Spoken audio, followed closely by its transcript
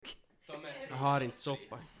har inte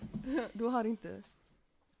soppa. Du har inte.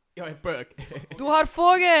 Jag är bög. Du har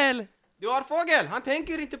fågel! Du har fågel! Han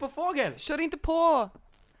tänker inte på fågel! Kör inte på!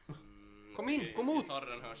 Kom in, kom mot!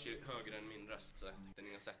 Gitarren hörs ju högre än min röst så den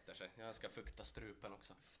inga sätter sig. Jag ska fukta strupen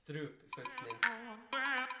också. Strupfuktning.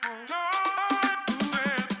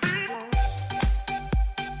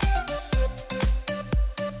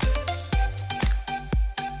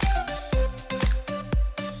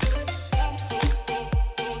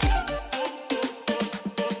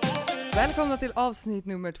 Välkomna till avsnitt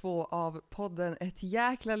nummer 2 av podden Ett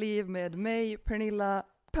jäkla liv med mig, Pernilla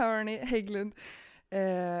Perny Hägglund.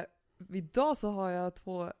 Idag så har jag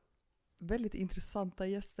 2 väldigt intressanta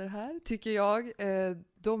gäster här, tycker jag.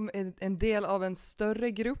 De är en del av en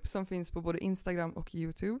större grupp som finns på både Instagram och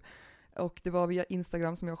YouTube. Och det var via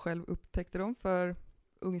Instagram som jag själv upptäckte dem för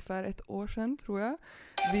ungefär 1 år sedan, tror jag.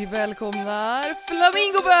 Vi välkomnar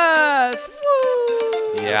Flamingobött!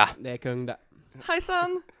 Ja. Det är kung där.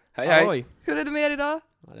 Hejsan! Hej hej. Oj. Hur är det med er idag?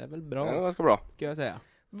 Ja, det är väl bra, Ja, ganska bra. ska jag säga.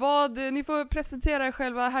 Ni får presentera er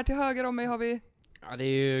själva. Här till höger om mig har vi Ja, det är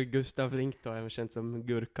ju Gustav Flink då, även känt som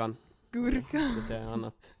Gurkan. Gurkan. Lite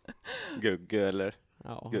annat. Gugge eller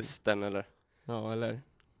Ja, Gusten eller ja, eller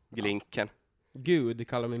Glinken. Gud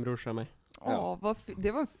kallar min brorsa mig.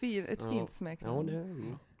 Det var ett fint smeknamn. Ja,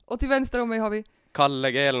 det Och till vänster om mig har vi Kalle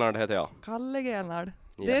Gelnard heter jag. Kalle Gelnard. Yes.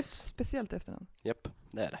 Det är ett speciellt efternamn. Japp,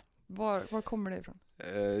 det är det. Var kommer det ifrån?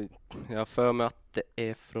 Jag har för mig att det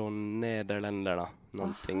är från Nederländerna.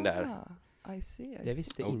 Någonting där. I see. Det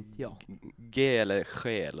visste inte jag. G eller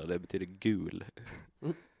skäl och det betyder gul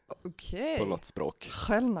Okej. på något språk.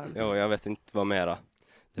 Gelnard. Ja, jag vet inte vad mera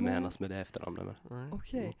det Nej. menas med det efternamnet. Men.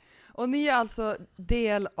 Okej. Och ni är alltså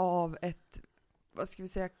del av ett, vad ska vi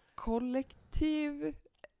säga, kollektiv?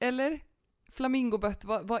 Eller? Flamingobött,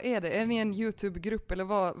 vad är det? Är ni en YouTube-grupp eller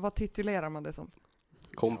vad titulerar man det som?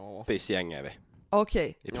 Kompisgäng är vi.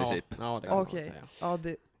 Okej. I princip. Ja, det kan man Okej. säga. Ja,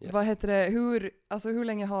 det, Yes. vad heter det? Hur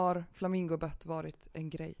länge har Flamingobött varit en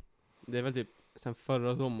grej? Det är väl typ sen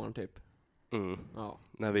förra sommaren typ. Mm. Ja.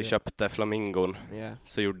 När vi Det- köpte flamingon Yeah.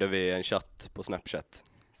 så gjorde vi en chatt på Snapchat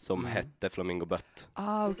som hette Flamingobött.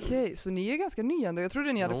 Okej. Så ni är ganska nya ändå. Jag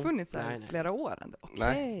trodde ni hade Jo. funnits här Nej. flera år ändå.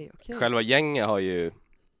 Nej. Okej. Själva gänget har ju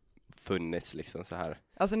funnits liksom så här.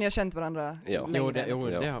 Alltså ni har känt varandra Ja. längre? Jo,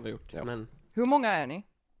 Ja. det har vi gjort. Ja. Men Hur många är ni?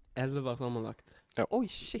 11 sammanlagt. Oj,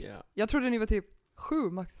 shit. Ja. Jag trodde ni var typ 7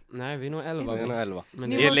 max. Nej, vi är nog 11. Vi är nog 11. Men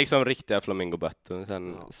Ni Det är måste- liksom riktiga Flamingobött. Och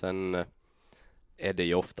Ja. sen är det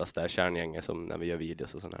ju oftast där kärngänget som när vi gör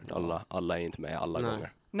videos och sånt här. Alla är inte med alla Nej.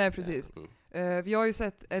 gånger. Nej, precis. Vi har ju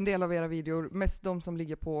sett en del av era videor, mest de som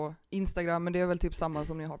ligger på Instagram, men det är väl typ samma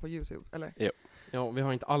som ni har på YouTube, eller? Ja, vi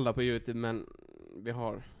har inte alla på YouTube, men vi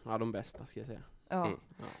har de bästa, ska jag säga. Ja. Mm.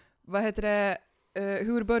 Ja. Vad heter det?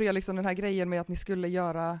 Hur börjar liksom den här grejen med att ni skulle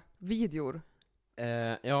göra videor?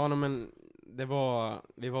 Men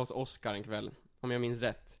vi var hos Oskar en kväll, om jag minns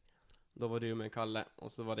rätt. Då var du med Kalle,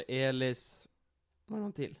 och så var det Elis, var det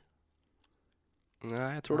någon till?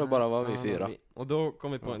 Nej, jag tror det bara var vi 4. Och då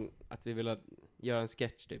kom vi på att vi ville göra en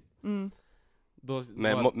sketch typ. Mm. Då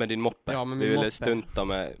Med din moppe. Ja, med vi min ville moppe. stunta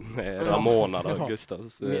med Ramona då, Ja.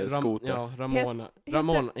 Gustavs Ram- skoter. Ja, Ramona. Heter-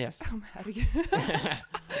 Ramona, yes. Oh, herregud.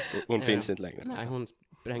 Hon finns inte längre. Nej, hon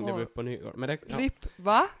sprängde vi upp på nyår. Men det, ja. RIP,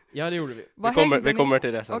 va? Ja, det gjorde vi. Vad Vi hängde ni? kommer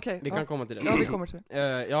till det sen. Okej, Vi ja. kan komma till det. Ja, vi kommer till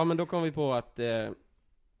det. Ja, men då kom vi på att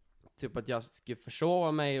typ att jag skulle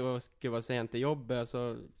försova mig och skulle vara sent till jobbet,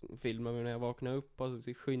 så filmade vi när jag vaknade upp och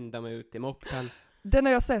så skyndade mig ut till moppen. Den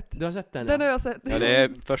har jag sett. Du har sett den? Den har jag sett. Ja, det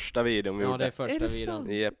är första videon vi Ja, gjorde. det är första Är det videon. sant?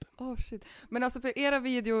 Japp. Oh shit. Men alltså för era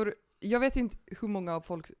videor, jag vet inte hur många av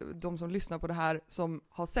folk, de som lyssnar på det här, som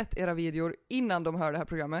har sett era videor innan de hör det här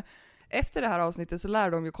programmet. Efter det här avsnittet så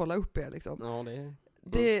lär de ju kolla upp er liksom. Ja, det är...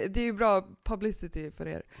 Det är ju bra publicity för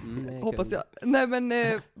er. det är Hoppas kul. jag. Nej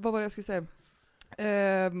men, vad var det jag skulle säga?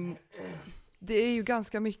 Det är ju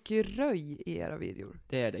ganska mycket röj i era videor.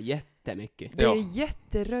 Det är det, jättemycket. Det Ja. är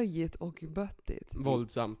jätteröjigt och böttigt.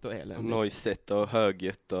 Våldsamt och eländigt. Noisigt och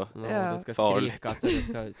högljutt och... Ja, Ja. det ska Farligt. skrikas och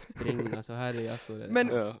det ska springas och härjas och det. Men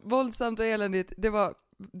Ja. våldsamt och eländigt, det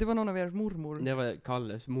var någon av er mormor. Det var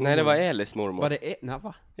Kalles mormor. Nej, det var Elis mormor. Var det nej,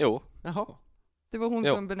 va? Jo, Jaha. Det var hon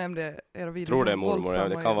Jo. som benämnde era videor. tror det är som mormor. Ja, våldsamma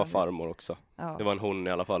det och kan vara eländiga. farmor också. Ja. Det var en hon i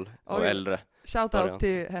alla fall. Och Oj. äldre. Shoutout variant.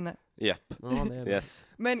 till henne. Japp. Ja, det är Yes.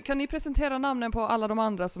 Men kan ni presentera namnen på alla de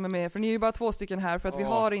andra som är med? För ni är ju bara 2 stycken här, för att vi Ja.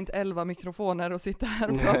 har inte 11 mikrofoner att sitta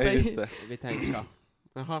här och prata Nej, just i. det. vi tänker.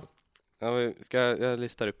 Jaha. Ja, jag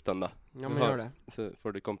listar upp den då. Ja, men Jaha. gör det. Så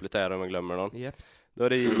får du komplettera om jag glömmer någon. Jeps. Då är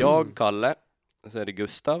det jag, Kalle. Så är det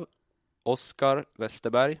Gustav. Oskar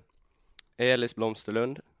Westerberg. Elis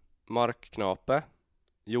Blomsterlund. Mark Knape.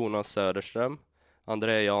 Jonas Söderström.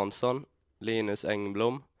 André Jansson. Linus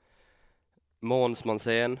Engblom, Måns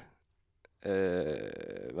Mansén.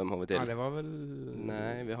 Vem har vi till? Ja, det var väl...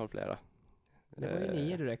 Nej, vi har flera. Det var ju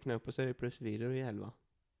 9 du räknade upp och så är det plus vidare i 11. Nej,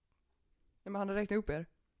 men han har räknat upp er.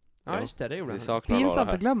 Ja, just det gjorde Vi han. saknar några Pinsamt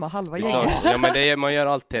här. att glömma halva Vi gänget. saknar, ja, men man gör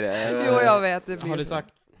alltid det. Jo, jag vet. Det blir Har du så.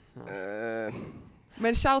 sagt?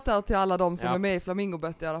 Men shoutout till alla de som Ja. är med i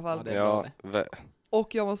Flamingobött i alla fall. Ja, det är bra Ja, det.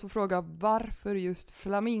 Och jag måste få fråga, varför just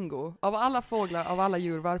flamingo? Av alla fåglar, av alla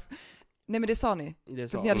djur, varför? Nej, men det sa ni. Det För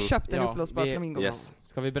sa att ni hade Mm. köpt en Ja, uppblåsbar vi- flamingo. Yes.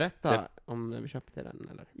 Ska vi berätta om när vi köpte den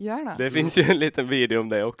eller? Gärna. Det finns ju en liten video om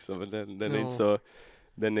det också, men den är Ja. inte så,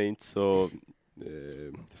 den är inte så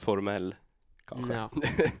formell kanske. Ja.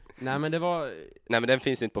 Nej men det var... Nej, men den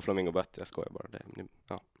finns inte på Flamingobött, jag skojar bara.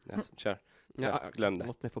 Kör. Ja, glöm det.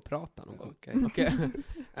 Måste få prata någon gång. Okej. Okej.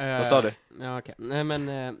 Vad sa du? Ja, okej. Nej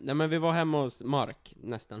men vi var hemma hos Mark,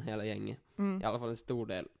 nästan hela gänget. Mm. I alla fall en stor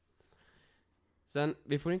del. Sen,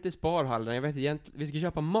 vi får inte i sparhallen, jag vet egentligen, vi ska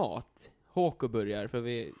köpa mat. Håkoburgare, för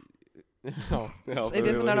vi... Ja. Ja, Så är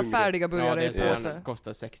det sådana där färdiga burgare det i är sådana påse? som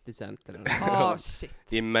kostar 60 cent eller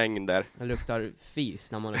Shit. I mängder. Det luktar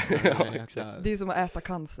fis när man öppnar Ja, den där exakt. jäkla... Det är som att äta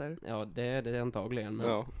cancer. Ja, det är det antagligen. Men...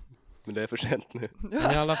 Ja, men det är för sent nu.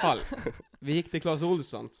 Men i alla fall, vi gick till Clas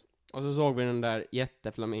Ohlsons och så såg vi den där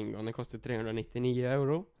jätteflamingon. Den kostade 399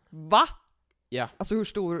 euro. Va? Ja. Alltså hur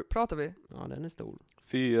stor pratar vi? Ja, den är stor.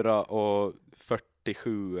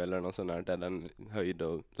 4,47 eller något sånt där, där den höjd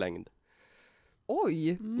och längd.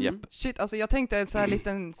 Oj! Japp. Shit, alltså jag tänkte en sån här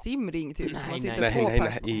liten simring typ, som man Nej, sitter Nej, två nej,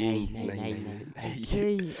 pers på. nej.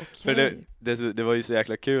 Okej. För det var ju så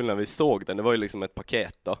jäkla kul när vi såg den. Det var ju liksom ett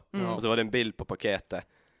paket då. Mm. Och så var det en bild på paketet.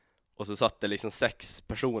 Och så satt det liksom 6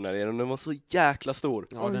 personer i den. Och den var så jäkla stor.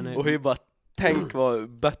 Ja, den är Och vi bara, tänk vad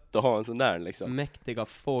bött att ha en sån där liksom. mäktiga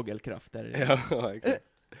fågelkrafter. Ja, exakt.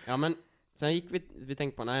 Ja, men sen gick vi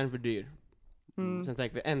tänkte på, nej, den är för dyr. Mm. Sen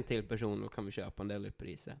tänkte vi, en till person, då kan vi köpa en del upp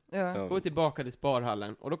priset. Ja. Ja. Går vi tillbaka till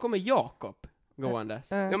sparhallen, och då kommer Jakob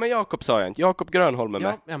gåendes. Ja, men Jakob sa jag inte. Jakob Grönholm är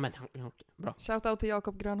med. Ja, men han, okej, bra. Shoutout till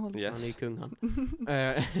Jakob Grönholm. Yes. Han är ju kung han.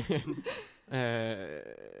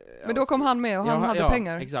 Men då kom han med och han hade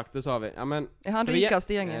pengar. Exakt, då sa vi. Ja, men, Är han för vi-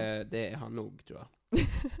 rikast i gänget? det är han nog, tror jag.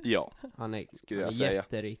 Ja, Han är, skulle han jag är säga.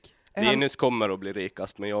 jätterik. Är han... Linus kommer att bli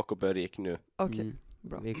rikast, men Jakob är rik nu. Okej,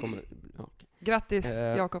 bra. Vi kommer, ja, okej. Grattis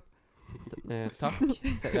Eh, Jakob. Tack.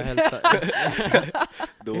 Jag hälsar.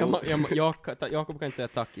 Då Jakob kan inte säga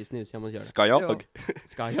tack just nu, så jag måste göra det. ska jag.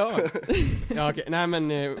 Ska jag? Ja, okej. Nej, men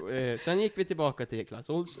sen gick vi tillbaka till Clas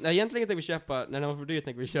Ohlson. Nej, egentligen tänkte vi köpa, när det var för dyrt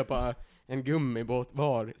tänkte vi köpa en gummibåt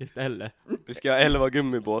var istället. Vi ska ha 11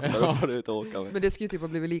 gummibåtar Ja. och få ut och åka med. Men det skulle ju typ ha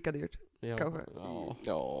blivit lika dyrt. Ja, Kanske. Ja.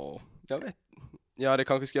 Ja, jag vet. Ja, det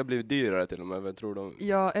kanske skulle ha blivit dyrare till och med. Jag tror de...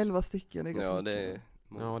 Ja, 11 stycken, det är ganska Ja, mycket.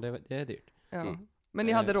 Ja, det är dyrt. Ja. Mm. Men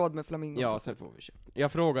ni hade råd med flamingo? Ja, sen får vi köpa.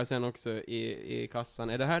 Jag frågade sen också i kassan,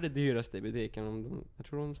 är det här det dyraste i butiken? Jag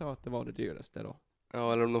tror de sa att det var det dyraste då.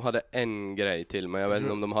 Ja, eller om de hade en grej till, men jag vet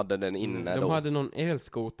inte om de hade den inne De då. hade någon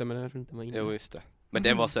elskoter, men jag tror inte den var inne. Jo, just det. Men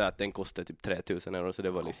det var så att den kostade typ 3000 euro, så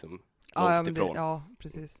det var liksom långt men ifrån. ja,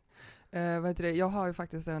 precis. Vad heter det? Jag har ju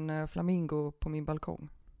faktiskt en flamingo på min balkong.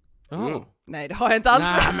 Jaha. Mm. Nej, det har jag inte alls.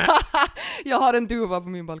 Nej, men- Jag har en duva på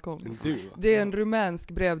min balkong. En duva. Det är en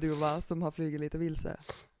rumänsk brevduva som har flugit lite vilse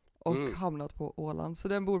och Mm. hamnat på Åland. Så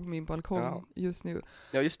den bor på min balkong Ja. just nu.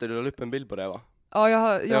 Ja, just det, du la upp en bild på det, va? Ja,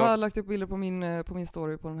 jag Ja. har lagt upp bilder på min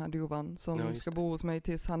story på den här duvan som Ja, just ska det. bo hos mig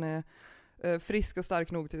tills han är frisk och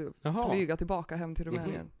stark nog till att Jaha. flyga tillbaka hem till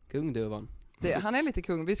Rumänien. Kungduvan. Han är lite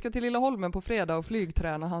kung. Vi ska till Lilla Holmen på fredag och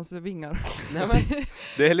flygträna hans vingar. Nej, men,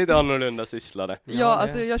 Det är lite annorlunda sysslade. Ja,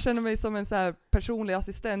 alltså jag känner mig som en så här personlig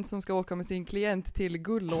assistent som ska åka med sin klient till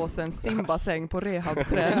Gullåsens simbassäng på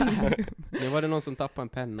rehabträning. nu var det någon som tappade en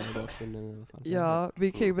penna i bakgrunden i alla fall. Ja,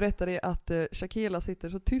 vi kan ju berätta det att Shakila sitter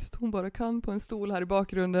så tyst hon bara kan på en stol här i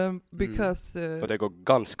bakgrunden because Och det går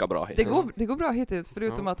ganska bra hit. det går bra hittills,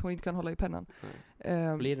 förutom Ja. att hon inte kan hålla i pennan.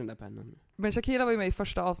 Blir den där pennan? Men Shakila var ju med i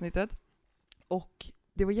första avsnittet och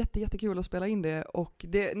det var jättekul att spela in det, och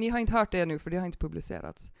ni har inte hört det nu för det har inte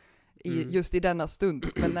publicerats just i denna stund,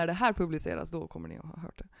 men när det här publiceras då kommer ni att ha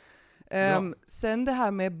hört det. Sen det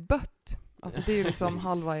här med bött, alltså det är ju liksom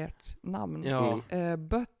halva ert namn. Ja.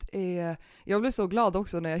 Bött är, jag blev så glad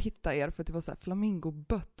också när jag hittade er för att det var så här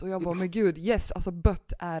flamingobött och jag bara, men gud, yes, alltså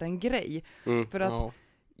bött är en grej. Mm. För att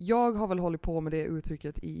jag har väl hållit på med det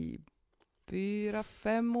uttrycket i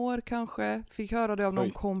 4-5 år kanske. Fick höra det av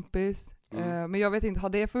någon kompis. Men jag vet inte, har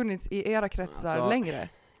det funnits i era kretsar Alltså, längre?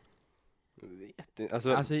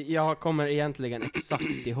 Alltså, jag kommer egentligen exakt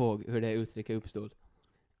ihåg hur det uttrycket uppstod.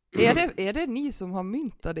 Är det ni som har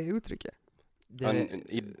myntat det uttrycket?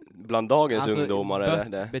 bland dagens Alltså, ungdomar är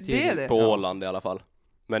bött det betyder- Det är det. på Ja. Åland i alla fall.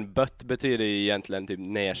 Men bött betyder ju egentligen typ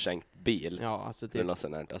nedsänkt bil. Ja, alltså typ. Eller något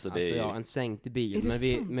sånt där. Alltså det Alltså är ju... ja, en sänkt bil.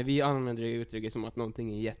 Men vi använder det uttrycket som att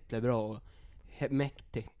någonting är jättebra och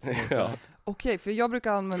mäktigt. Ja. Okej, för jag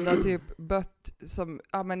brukar använda typ bött som,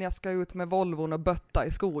 ja men jag ska ut med Volvon och bötta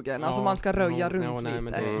i skogen. Alltså man ska röja runt lite.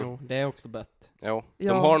 Men det är också bött. Jo, de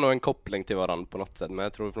har nog en koppling till varandra på något sätt. Men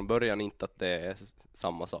jag tror från början inte att det är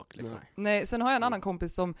samma sak liksom. Nej, sen har jag en annan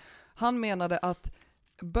kompis som, han menade att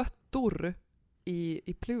böttor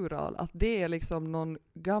i plural, att det är liksom någon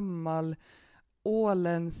gammal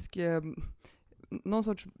åländsk någon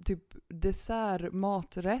sorts typ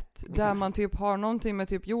dessertmaträtt där man typ har någonting med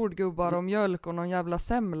typ jordgubbar och mjölk och någon jävla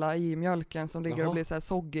semla i mjölken som ligger och blir så här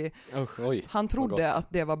soggy. Oj, han trodde att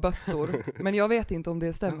det var böttor, men jag vet inte om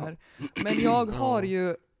det stämmer. Men jag har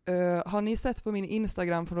ju har ni sett på min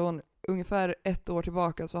Instagram från ungefär 1 år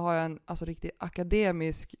tillbaka, så har jag en alltså riktigt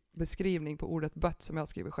akademisk beskrivning på ordet bött som jag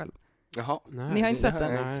skriver själv. Jaha. Ni har inte sett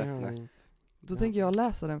den? Nej. Då tänker jag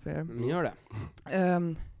läsa den för er. Ni gör det.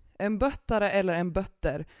 En böttare eller en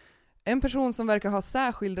bötter. En person som verkar ha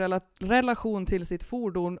särskild relation till sitt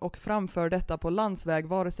fordon och framför detta på landsväg,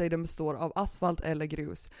 vare sig den består av asfalt eller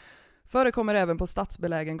grus. Förekommer även på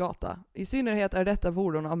stadsbelägen gata. I synnerhet är detta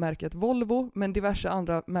fordon av märket Volvo, men diverse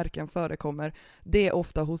andra märken förekommer. Det är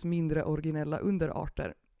ofta hos mindre originella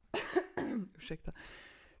underarter. Ursäkta.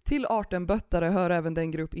 Till arten böttare hör även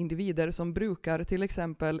den grupp individer som brukar till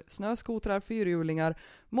exempel snöskotrar, fyrhjulingar,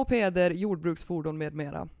 mopeder, jordbruksfordon med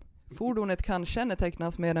mera. Fordonet kan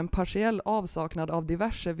kännetecknas med en partiell avsaknad av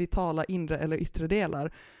diverse vitala inre eller yttre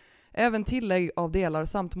delar. Även tillägg av delar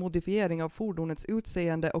samt modifiering av fordonets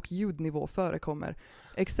utseende och ljudnivå förekommer.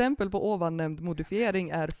 Exempel på ovannämnd modifiering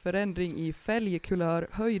är förändring i fälgkulör,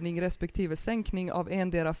 höjning respektive sänkning av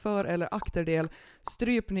endera för- eller akterdel,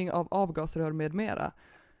 strypning av avgasrör med mera.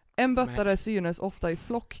 En böttare synes ofta i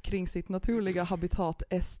flock kring sitt naturliga habitat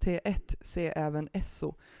ST1, se även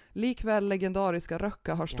SO. Likväl legendariska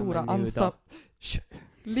röcka har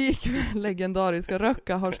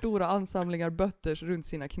stora ansamlingar bötters runt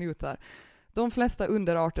sina knutar. De flesta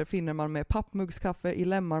underarter finner man med pappmuggskaffe i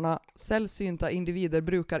lemmarna. Sällsynta individer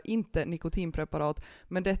brukar inte nikotinpreparat,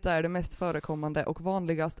 men detta är det mest förekommande och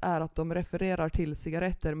vanligast är att de refererar till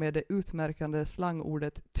cigaretter med det utmärkande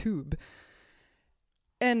slangordet tube.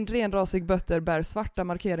 En renrasig bötter bär svarta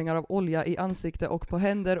markeringar av olja i ansikte och på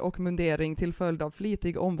händer och mundering till följd av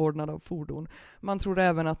flitig omvårdnad av fordon. Man tror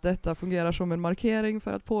även att detta fungerar som en markering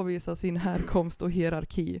för att påvisa sin härkomst och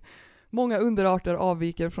hierarki. Många underarter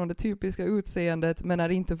avviker från det typiska utseendet men är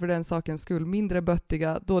inte för den sakens skull mindre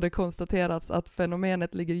böttiga, då det konstaterats att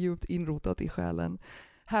fenomenet ligger djupt inrotat i själen.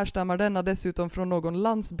 Härstammar denna dessutom från någon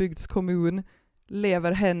landsbygdskommun,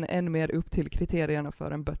 lever hen än mer upp till kriterierna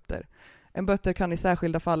för en bötter. En bötter kan i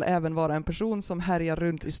särskilda fall även vara en person som härjar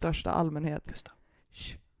runt i största allmänhet.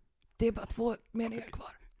 Det är bara 2 meningar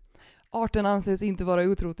kvar. Arten anses inte vara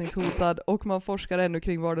utrotningshotad och man forskar ännu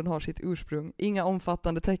kring var den har sitt ursprung. Inga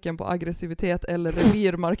omfattande tecken på aggressivitet eller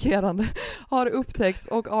revirmarkerande har upptäckts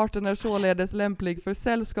och arten är således lämplig för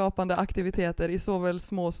sällskapande aktiviteter i såväl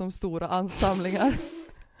små som stora ansamlingar.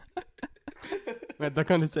 Vänta,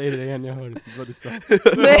 kan du säga det igen? Jag hörde inte vad du sa.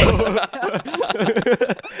 Nej.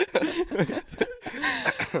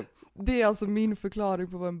 Det är alltså min förklaring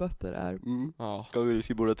på vad en bötter är. Ja.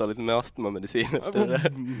 Vi borde ta lite med astmamedicin efter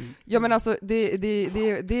det. Ja men alltså det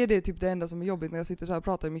är typ det enda som är jobbigt när jag sitter så här och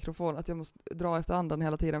pratar i mikrofon, att jag måste dra efter andan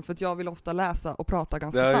hela tiden, för att jag vill ofta läsa och prata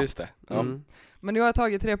ganska snabbt. Just det. Ja. Men nu har jag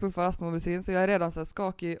tagit 3 puffar astmamedicin, så jag är redan så här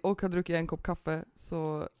skakig och har druckit 1 kopp kaffe,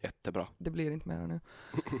 så jättebra. Det blir inte mer nu.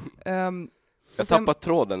 Jag tappade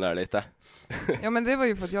tråden där lite. Ja men det var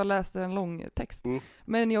ju för att jag läste en lång text.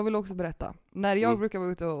 Men jag vill också berätta. När jag brukar vara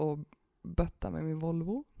ute och bötta med min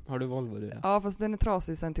Volvo. Har du Volvo det? Ja, fast den är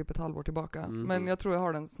trasig sen typ 1 halvår tillbaka. Men jag tror jag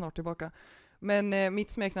har den snart tillbaka. Men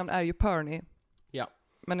mitt smeknamn är ju Perny. Ja.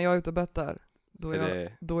 Men när jag är ute och böttar,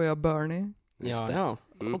 då är jag Bernie. Ja.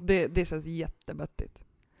 Och det känns jätteböttigt.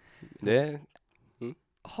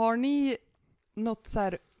 Har ni något så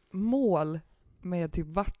här mål med typ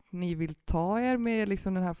vart ni vill ta er med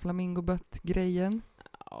liksom den här flamingobött-grejen?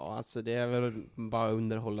 Ja, alltså det är väl bara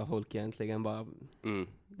underhålla folk egentligen. Bara,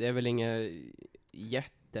 det är väl inget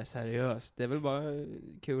jätteseriöst. Det är väl bara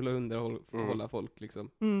kul att underhålla folk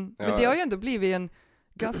liksom. Men det har ju ändå blivit en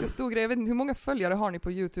ganska stor grej. Jag vet inte, hur många följare har ni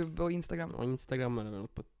på YouTube och Instagram? Och Instagram är det väl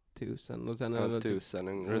på 1000. Och sen runt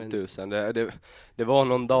 1000. Det var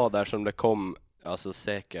någon dag där som det kom alltså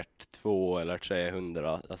säkert 200 eller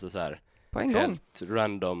 300 alltså så här på en gång. Helt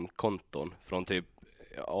random konton från typ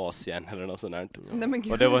Asien eller något sånt där. Nej,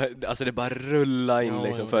 men och det var alltså det bara rulla in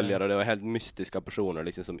liksom följare, och det var helt mystiska personer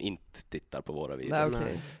liksom som inte tittar på våra videos. Nej,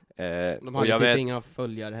 okay. De har typ inga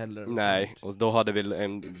följare heller. Nej, och då hade vi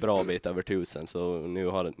en bra bit över 1000, så nu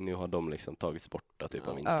har de liksom tagits borta typ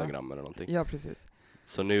av Instagram eller någonting. Ja, precis.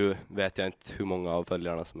 Så nu vet jag inte hur många av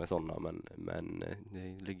följarna som är sådana, men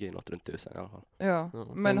det ligger ju något runt 1000 i alla fall. Ja,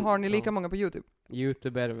 men har ni lika många på YouTube?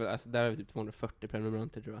 YouTube är det väl, alltså där är vi typ 240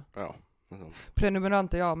 prenumeranter tror jag. Ja.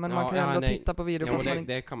 Prenumeranter, ja, men man kan ju ändå titta på videor fast man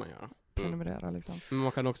inte det kan man göra. Prenumerera liksom. Men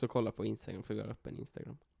man kan också kolla på Instagram, för vi har upp en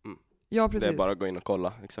Instagram. Ja, precis. Det är bara att gå in och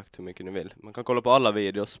kolla exakt hur mycket ni vill. Man kan kolla på alla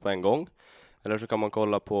videos på en gång. Eller så kan man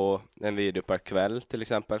kolla på en video per kväll till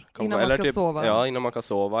exempel. Innan man ska sova. Ja, innan man kan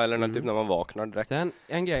sova. Eller typ när man vaknar direkt. Sen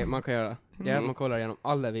en grej man kan göra, det är att man kollar igenom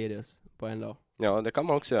alla videos på en dag. Ja, det kan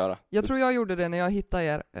man också göra. Jag tror jag gjorde det när jag hittade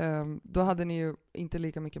er. Då hade ni ju inte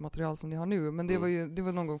lika mycket material som ni har nu. Men det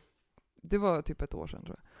var någon gång, det var typ ett år sedan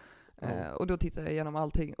tror jag. Och då tittade jag igenom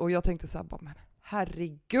allting. Och jag tänkte så här, men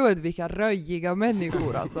herregud vilka röjiga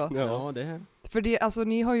människor alltså. Ja, det är. För det, alltså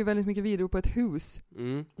ni har ju väldigt mycket videor på ett hus.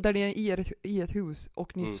 Där ni är i ett hus.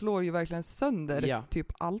 Och ni slår ju verkligen sönder typ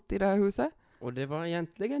allt i det här huset. Och det var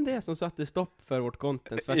egentligen det som satte stopp för vårt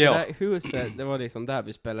content. För att det där huset, det var liksom där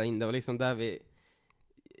vi spelade in. Det var liksom där vi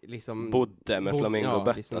liksom bodde med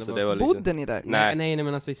Flamingobött. Liksom, alltså, det var liksom... Bodde ni där? Nej,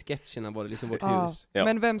 men alltså i sketcherna var det liksom vårt hus. Ja.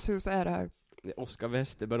 Men vems hus är det här? Oskar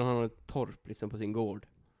Westerberg, han har ett torp liksom på sin gård.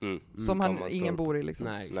 Som ingen bor i liksom.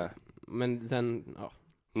 Nej. Men sen,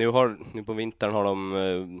 Nu på vintern har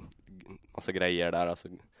de massa grejer där, alltså,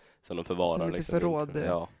 som de förvarar. Som lite liksom, förråd.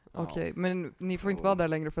 Ja. Okej, men ni får inte vara där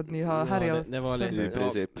längre för att ni har härjat. Det var lite, i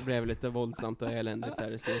princip. Det blev lite våldsamt och eländigt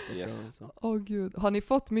där i slutet. Yes. Gud. Har ni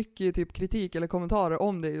fått mycket typ kritik eller kommentarer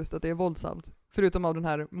om det, just att det är våldsamt? Förutom av den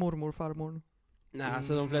här farmor. Nej,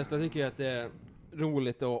 alltså de flesta tycker ju att det är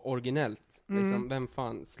roligt och originellt. Liksom, vem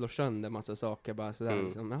fan slår sönder massa saker bara sådär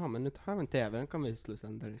liksom, jaha, men nu tar vi en TV, den kan vi slå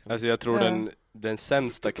sönder liksom. Alltså jag tror den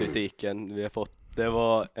sämsta kritiken vi har fått,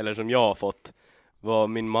 eller som jag har fått, var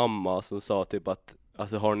min mamma som sa typ att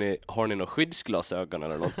alltså har ni några skyddsglasögon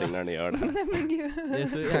eller någonting när ni gör det här? Nej, men Gud. Det är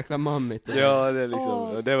så jäkla mammigt. Ja, det är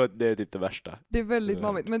liksom, det är typ det värsta. Det är väldigt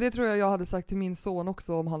mammigt, men det tror jag hade sagt till min son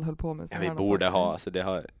också om han höll på med sådana här saker. Vi borde ha, alltså det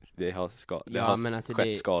har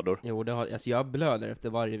skett skador. Jo, alltså jag blöder efter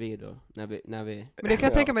varje video när vi... Men det kan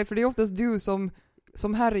jag tänka mig, för det är oftast du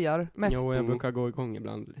som härjar mest. Jo, jag brukar gå igång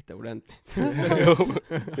ibland lite ordentligt.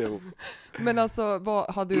 Jo. Men alltså,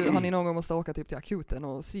 har ni någon gång måste åka typ till akuten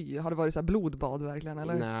och sy? Har det varit så här blodbad verkligen,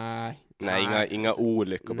 eller? Nej, inga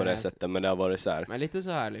olyckor på det sättet, men det har varit så här. Men lite så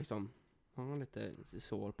här liksom. Lite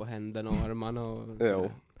sår på händerna och armarna och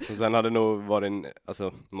jo. Och sen hade det nog varit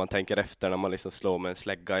alltså man tänker efter när man liksom slår med en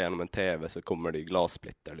slägga genom en TV så kommer det ju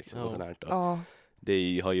glassplitter liksom och sånt här. Ja.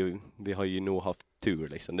 Vi har ju nog haft tur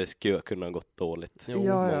liksom. Det skulle kunna ha gått dåligt. Jo,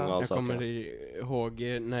 jag kommer ihåg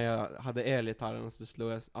när jag hade elgitarren så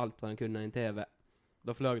slog jag allt vad han kunde i en TV.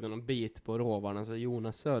 Då flög det någon bit på råvarna, alltså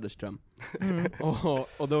Jonas Söderström.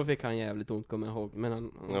 Och då fick han jävligt ont, kommer jag ihåg. Men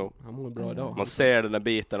han mår bra idag. Man ser den där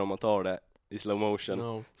biten om man tar det i slow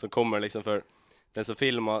motion. Så kommer liksom, för den som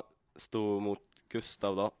filmar stod mot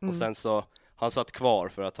Gustav då. Och sen så, han satt kvar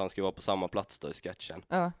för att han skulle vara på samma plats då i sketchen.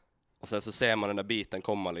 Och sen så ser man den där biten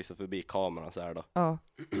komma liksom förbi kameran så här då.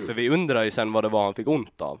 För vi undrar ju sen vad det var han fick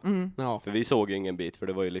ont av. För vi såg ju ingen bit, för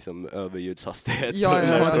det var ju liksom överljudshastighet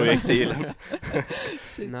på projektilen.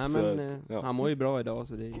 Nej, men han mår ju bra idag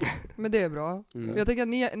så det är... Men det är bra. Jag tänker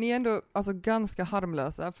att ni är ändå alltså ganska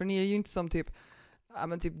harmlösa, för ni är ju inte som typ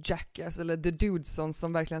Jackass eller The Dudesons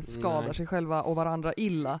som verkligen skadar sig själva och varandra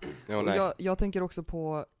illa. Jag tänker också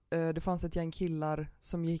på det fanns ett gäng killar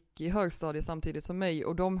som gick i högstadiet samtidigt som mig,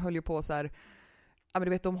 och de höll ju på så här, men du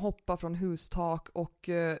vet, de hoppar från hustak och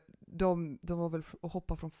de var väl att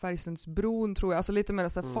hoppa från Färgsundsbron tror jag, alltså lite mer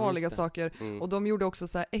så här farliga saker. Och de gjorde också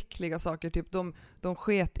så här äckliga saker, typ de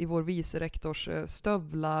sket i vår vicerektors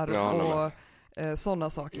stövlar och sådana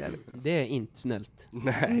saker. Det är inte snällt.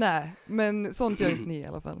 Nej, men sånt gör inte ni i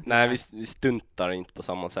alla fall. Nej, vi stuntar inte på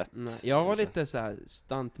samma sätt. Nej, jag var lite så här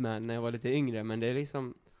stuntman när jag var lite yngre, men det är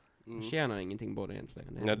liksom tjänar ingenting på det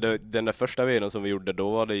egentligen. Ja, den där första videon som vi gjorde,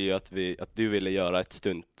 då var det ju att du ville göra ett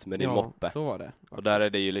stunt med din moppe. Så var det. Och där är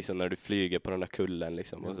det ju liksom när du flyger på den där kullen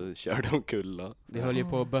liksom, och så kör de kulla. Vi höll ju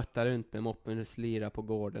på att bötta runt med moppen och slira på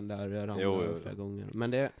gården där och ramlade flera gånger.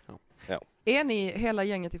 Men det, Är ni hela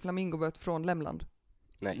gänget i Flamingobött från Lämland?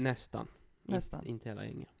 Nej. Nästan. Inte hela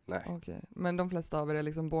gänget. Nej. Okej. Men de flesta av er är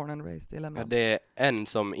liksom born and raised i Lämland? Ja, det är en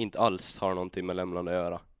som inte alls har någonting med Lämland att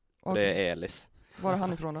göra. Och det är Elis. Var är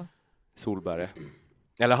han ifrån då? Solberg.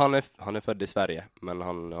 Eller han är född i Sverige, men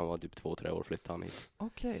han var typ 2-3 år flyttade han hit.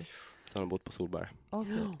 Okej. Så han har bott på Solberg.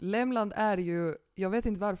 Lämland är ju, jag vet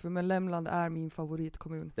inte varför, men Lämland är min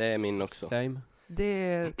favoritkommun. Det är min också. Same.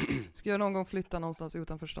 Ska jag någon gång flytta någonstans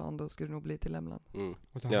utanför stan, då skulle det nog bli till Lämland.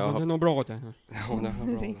 Det är nog bra det här.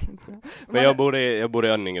 Men jag bor i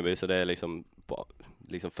Önningeby, så det är liksom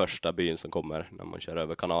första byn som kommer när man kör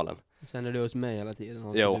över kanalen. Sen är du hos mig hela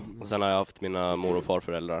tiden. Jo, och sen har jag haft mina mor- och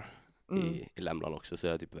farföräldrar i Lämland också, så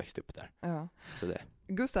jag har typ växt upp där. Ja. Så det.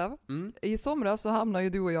 Gustav, i somras så hamnade ju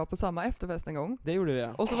du och jag på samma efterfest en gång. Det gjorde vi.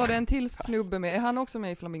 Och så var det en till snubbe med. Är han också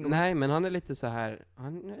med i Flamingobött? Nej, men han är lite så här.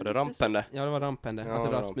 Var det Rampende? Ja, det var Rampende. Ja,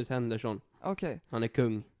 alltså Rasmus Henderson. Okej. Han är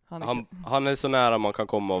kung. Han är så nära man kan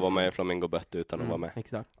komma och vara med i Flamingobött utan att vara med.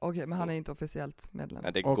 Exakt. Okej, men han är inte officiellt medlem.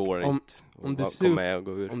 Nej, det går inte. Om du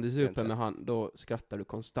super med han, då skrattar du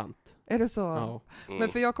konstant. Är det så? Ja. Men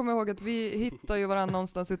för jag kommer ihåg att vi hittade ju varandra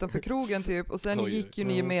någonstans utanför krogen typ. Och sen gick ju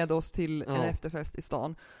ni med oss till en efterfest i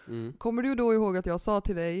stan. Kommer du då ihåg att jag sa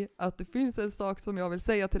till dig att det finns en sak som jag vill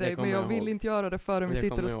säga till dig, men jag vill inte göra det förrän vi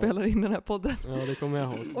sitter och spelar in den här podden. Ja, det kommer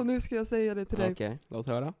jag ihåg. Och nu ska jag säga det till dig. Okej, låt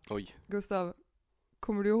höra. Oj. Gustav,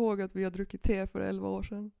 kommer du ihåg att vi har druckit te för 11 år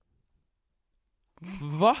sedan?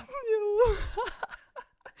 Va? Jo.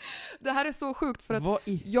 Det här är så sjukt för att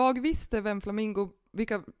jag visste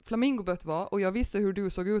vilka Flamingobött var, och jag visste hur du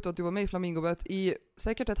såg ut och att du var med i Flamingobött i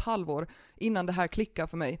säkert ett halvår innan det här klickade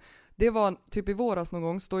för mig. Det var typ i våras någon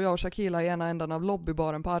gång, står jag och Shakila i ena ändan av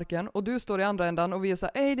lobbybaren på Arken, och du står i andra ändan och vi är så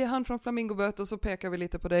här, det är han från Flamingobött, och så pekar vi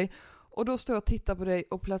lite på dig. Och då står jag och tittar på dig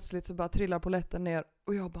och plötsligt så bara trillar polletten ner.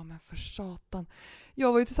 Och jag bara, men för satan.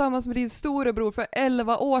 Jag var ju tillsammans med din storebror för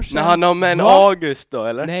 11 år sedan. Nej, han har med en August då,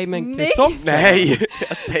 eller? Nej, men Kristoffer. Nej,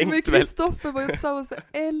 jag tänkte men Kristoffer var ju tillsammans för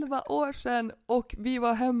 11 år sedan. Och vi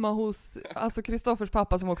var hemma hos, alltså Kristoffers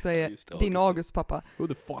pappa som också är din Augusts pappa. Who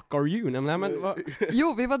the fuck are you? Nej, men vad?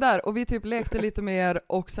 Jo, vi var där och vi typ lekte lite mer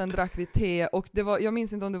och sen drack vi te. Och det var, jag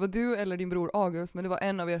minns inte om det var du eller din bror August, men det var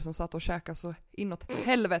en av er som satt och käkade så inåt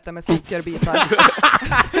helvete med sockerbitar.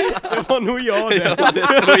 Det var nog jag det. Ja,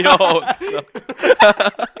 det tror jag också.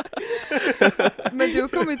 Men du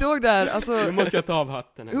kommer inte ihåg det här, alltså. Nu måste jag ta av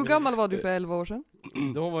hatten. Hur gammal var du för 11 år sedan?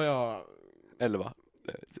 Då var jag 11.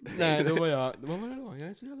 Nej, då var jag. Vad var det då? Jag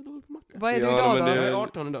är så jävla dålig på matte. Vad är du idag då? Jag är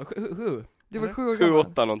 18 idag. 7. Du var 7 år gammal.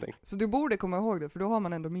 7-8 någonting. Så du borde komma ihåg det, för då har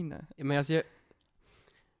man ändå minne. Men jag ser.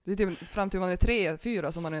 Det är typ fram till man är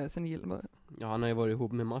 3-4 som man är senil. Ja, han har ju varit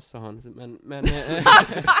ihop med massa han, men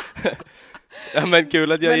ja, men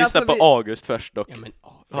kul att jag gissar alltså på August först dock. Ja, men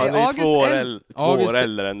han är ju 2 år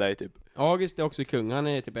äldre än dig typ. August är också kung, han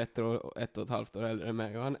är typ 1,5 år äldre än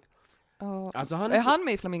mig. Och han, alltså han är han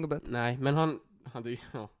med i Flamingobött? Nej, men han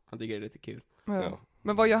tycker det är lite kul. Ja.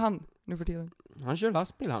 Men vad gör han nu för tiden? Han kör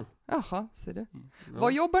lastbil han. Jaha, ser det.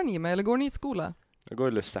 Vad jobbar ni med, eller går ni i skola? Jag går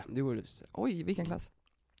i Lusse. Du går i Lusse. Oj, vilken klass?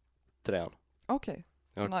 3. Okej,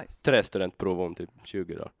 nice. 3 studentprov om typ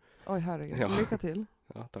 20 dagar. Oj, herregud. Lycka till.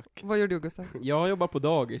 Ja, tack. Vad gör du, Gustav? Jag jobbar på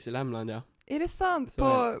dagis i Lämland, ja. Är det sant?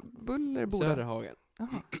 På Bullerboda? Söderhagen.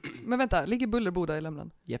 Aha. Men vänta, ligger Bullerboda i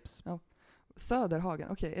Lämland? Jeps. Ja. Söderhagen,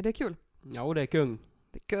 okej. Är det kul? Ja, det är kung.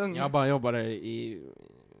 Det är kung. Jag bara jobbar där i...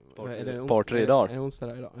 Par 3 dagar. Är det onsdag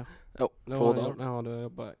där idag? Ja. Jo, 2 dagar. Ja, då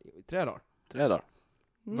jobbar 3 dagar. 3 dagar.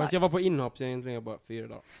 Nice. Fast jag var på inhopp, så jag egentligen jobbar 4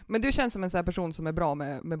 dagar. Men du känns som en sån här person som är bra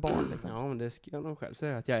med barn liksom. Ja, men det ska jag nog själv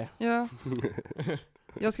säga att jag är. Ja.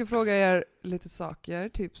 Jag ska fråga er lite saker,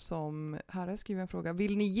 typ som, här har jag skrivit en fråga.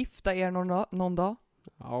 Vill ni gifta er någon dag?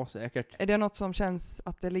 Ja, säkert. Är det något som känns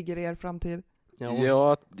att det ligger i er framtid?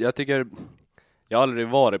 Ja, jag tycker, jag har aldrig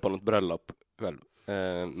varit på något bröllop själv.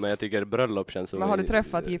 Men jag tycker bröllop känns som... Men har du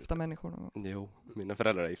träffat gifta människor någon gång? Jo, mina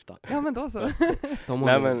föräldrar är gifta. Ja, men då så.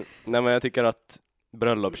 nej, men jag tycker att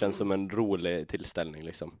bröllop känns som en rolig tillställning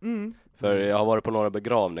liksom. För jag har varit på några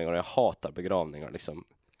begravningar och jag hatar begravningar liksom.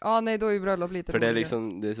 Ja, nej, då är ju bröllop lite för det är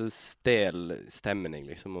liksom, det är så stel stämning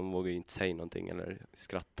liksom. Man vågar ju inte säga någonting eller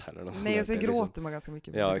skratta eller något. Nej, och så gråter liksom man ganska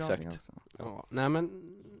mycket på begravningar också. Ja, nej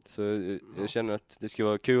men... Så jag känner att det skulle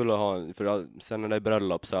vara kul att ha, för sen när det är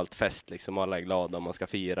bröllop så är allt fest liksom, alla är glada och man ska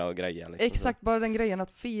fira och greja liksom. Exakt, bara den grejen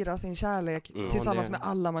att fira sin kärlek tillsammans med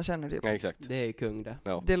alla man känner typ. Ja, exakt. Det är ju kung det.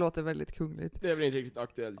 Ja. Det låter väldigt kungligt. Det är väl inte riktigt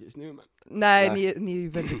aktuellt just nu, men... Nej. Ni är ju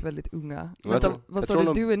väldigt, väldigt unga. Vänta, vad sa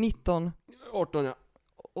du? Du är 19? 18, ja.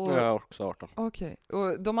 Och... Jag är också 18. Okej.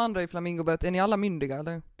 Och de andra i Flamingobött, är ni alla myndiga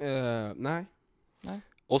eller? Nej.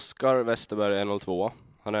 Oskar Westerberg är 02.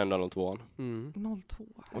 Han är enda 02. 02.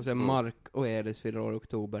 Och sen Mark och Elis fyller år i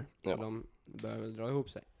oktober. Ja. Så de börjar väl dra ihop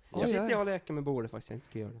sig. Oj, Jag sitter och leker med bordet faktiskt, jag inte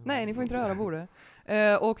ska göra det. Nej, ni får inte röra bordet.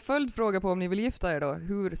 Och följdfråga på om ni vill gifta er då.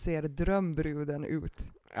 Hur ser drömbruden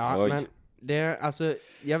ut? Ja, men det är, alltså,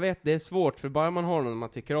 jag vet det är svårt, för bara man har någon man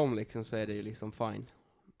tycker om liksom, så är det ju liksom fine.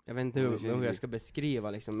 Jag vet inte hur jag ska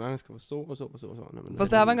beskriva liksom, men jag ska vara så och så och så. Nej, men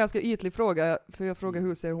fast det här var en ganska ytlig fråga, för jag frågar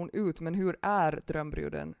hur ser hon ut, men hur är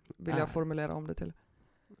drömbruden? vill jag formulera om det till.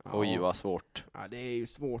 Oj, vad svårt. Ja, det är ju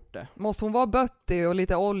svårt det. Måste hon vara böttig och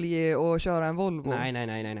lite oljig och köra en Volvo? Nej. Nej.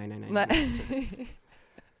 Nej,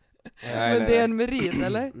 Men det är en merit,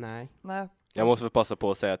 eller? Nej. Jag måste väl passa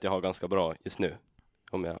på att säga att jag har ganska bra just nu.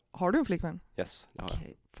 Har du en flickvän? Yes, det har jag.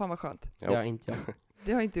 Okej, fan vad skönt. Det har inte jag.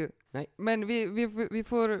 Det har inte du. Nej. Men vi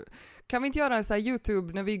får... Kan vi inte göra en sån här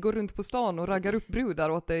YouTube när vi går runt på stan och raggar upp brudar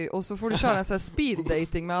åt dig och så får du köra en sån här speed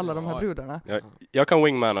dating med alla de här brudarna? Jag kan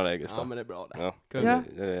wingmana dig, Gustav. Ja, men det är bra det. Ja, det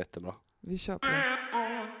är jättebra. Vi kör på det.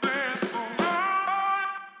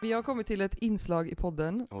 Vi har kommit till ett inslag i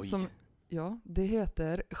podden som... Ja, det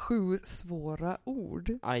heter 7 svåra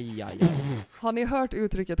ord. Aj. Har ni hört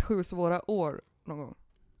uttrycket 7 svåra år någon gång?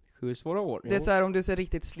 7 svåra år? Det är så här, om du ser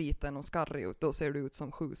riktigt sliten och skarrig ut, då ser du ut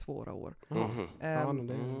som 7 svåra år.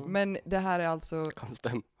 Men det här är alltså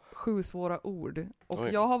 7 svåra ord. Och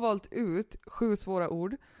jag har valt ut 7 svåra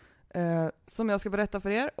ord som jag ska berätta för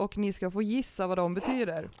er, och ni ska få gissa vad de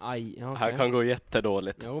betyder. Aj, okay. Här kan gå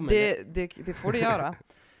jättedåligt. Jo, men det får det göra.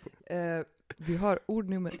 Vi har ord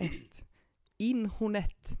nummer 1.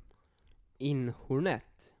 Inhornet.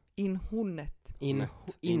 Inhornet. Inhornet.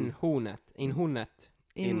 Inhornet.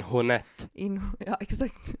 Inhornet. Ja,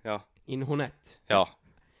 exakt. Ja. Inhornet. Ja.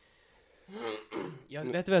 Jag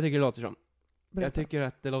vet vad jag tycker det låter som. Berätta. Jag tycker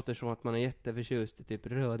att det låter som att man är jätteförtjust i typ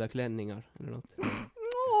röda klänningar eller något.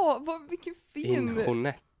 Vilken fin.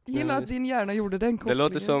 Inhornet. Gillar att din hjärna gjorde den kopplingen. Det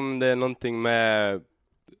låter som det är någonting med,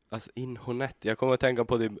 alltså inhornet. Jag kommer att tänka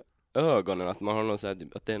på typ ögonen, att man har någon så här,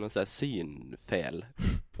 att det är någon så här synfel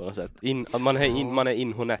på något sätt. Att man är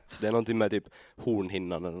inhornet. Det är någonting med typ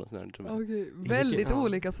hornhinnan eller något sånt. Okej, väldigt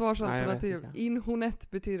olika svarsalternativ.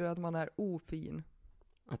 Inhornet betyder att man är ofin.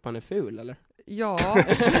 Att man är ful, eller? Ja.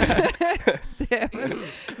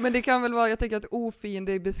 Men det kan väl vara, jag tänker att ofin,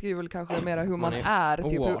 det beskriver väl kanske mer hur man är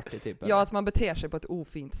typ, oartig, typ, ja, att man beter sig på ett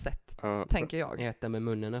ofint sätt, tänker jag. Äta med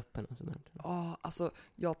munnen öppen och sådär. Ja, alltså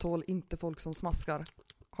jag tål inte folk som smaskar.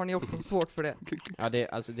 Har ni också svårt för det? Ja,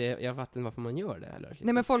 jag fattar inte varför man gör det eller.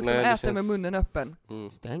 Nej, men folk som äter med munnen öppen.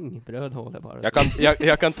 Stäng brödhålet bara.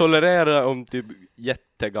 Jag kan tolerera om typ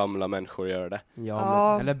jättegamla människor gör det.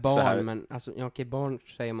 Ja, eller barn, men alltså, okej, barn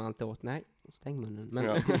säger man inte åt. Nej, stäng munnen.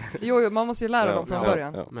 Men jo, man måste ju lära dem från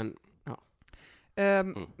början. Ja. Men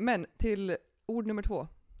men till ord nummer 2.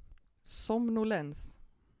 Somnolens.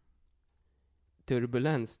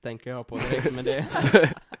 Turbulens tänker jag på direkt, men det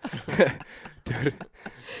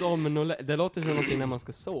det låter som någonting när man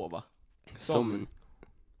ska sova.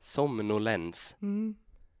 Somnolens.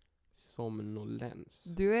 Somnolens.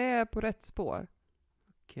 Du är på rätt spår.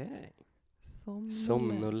 Okej.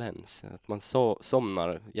 Somnolens. Att man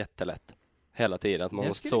somnar jättelätt hela tiden, att man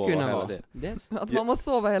måste sova hela tiden. Att man måste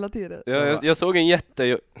sova hela tiden. Jag såg en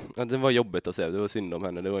det var jobbigt att se. Det var synd om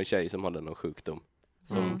henne. Det var en tjej som hade någon sjukdom.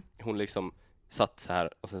 Som hon liksom satt så här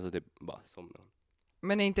och sen så typ bara somnade.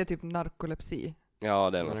 Men är inte typ narkolepsi? Ja,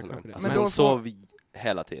 det är något sånt där. Alltså, men hon sov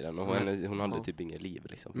hela tiden och hon hade typ inget liv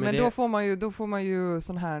liksom. Men då får man ju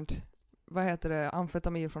sån här, vad heter det,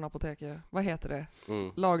 amfetamin från apoteket. Vad heter det?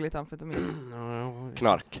 Lagligt amfetamin.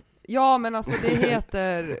 Knark. Ja, men alltså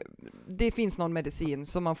det finns någon medicin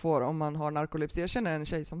som man får om man har narkolepsi. Jag känner en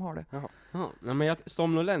tjej som har det. Jaha. Nej, men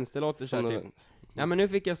somnolens, det låter så här typ. Ja, men nu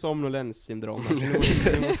fick jag somnolenssyndrom. Nu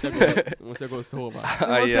måste jag gå och sova. Nu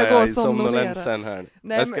måste jag gå och somnolensen här.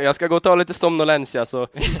 Nej, jag ska gå och ta lite somnolens, så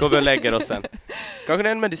går vi och lägger oss sen. Kanske det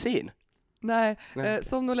är en medicin? Nej.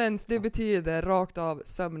 Somnolens, det betyder rakt av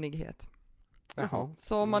sömnighet. Jaha.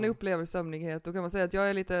 Så om man upplever sömnighet, då kan man säga att jag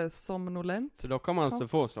är lite somnolent. Så då kan man alltså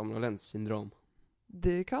få somnolenssyndrom?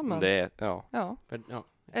 Det kan man. Ja.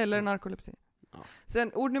 Eller narkolepsi. Ja.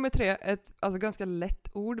 Sen ord nummer 3, ett alltså ganska lätt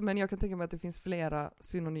ord, men jag kan tänka mig att det finns flera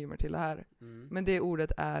synonymer till det här. Men det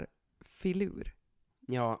ordet är filur.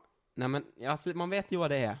 Ja, nej men alltså, man vet ju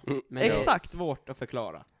vad det är. Men exakt. Det är svårt att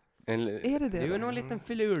förklara. Är det? Du är nog en liten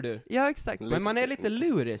filur du. Ja, exakt. Men man är lite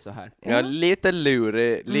lurig så här. Ja, lite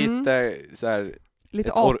lurig, lite så här,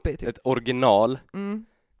 lite apig typ. Ett original.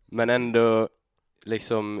 Men ändå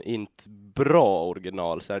liksom inte bra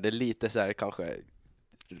original, så här, det är lite så här kanske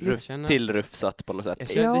tillrufsat på något sätt.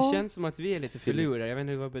 Det känns som att vi är lite filuriga. Jag vet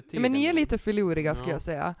inte vad det betyder. Men ni är lite filuriga, ska jag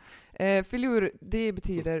säga. Filur, det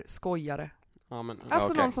betyder skojare. Ja, men,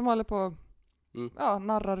 alltså någon som håller på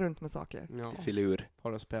narrar runt med saker. Ja. Filur.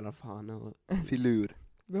 Har att spela fan och filur.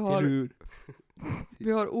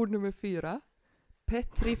 Vi har ord nummer 4.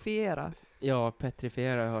 Petrifiera. Ja,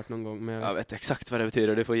 petrifiera har jag hört någon gång. Men jag vet exakt vad det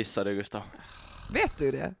betyder. Du får gissa det, Gustav. Vet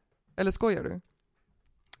du det? Eller skojar du?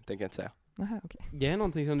 Tänker jag inte säga. Aha, okay. Det är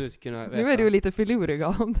någonting som du ska kunna veta. Nu är du lite filurig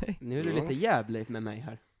av dig. Nu är du lite jävligt med mig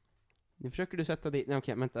här. Nu försöker du sätta dit... Nej,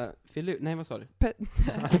 okej, vänta. Nej, vad sa du?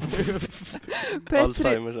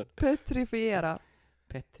 Petrifiera.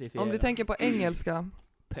 Om du tänker på engelska.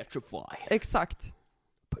 Petrify. Exakt.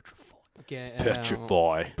 Petrify. Okay,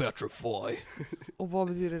 Petrify. Och vad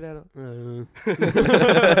betyder det då?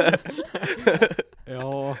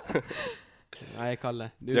 Ja. Nej,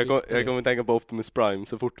 Kalle. Jag kommer tänka på Optimus Prime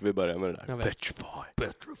så fort vi börjar med det där.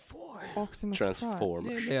 Petrify. Optimus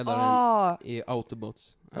Transformers. Det är ledaren i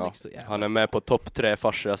Autobots. Han är med på topp 3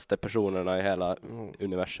 farsigaste personerna i hela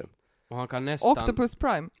universum. Och han kan nästan... Optimus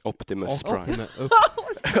Prime. Optimus Prime.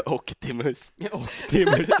 Optimus.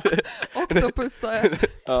 Octopus sa jag.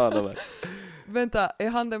 Ja, det var. Vänta, är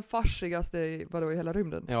han den farsigaste i hela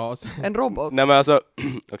rymden? Ja, alltså. En robot? Nej, men alltså,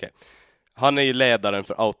 okej. Han är ju ledaren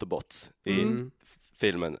för Autobots i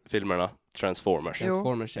filmerna Transformers.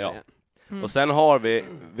 Ja. Och sen har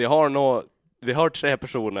vi har 3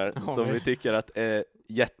 personer som vi tycker att är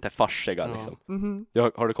jättefarsiga liksom.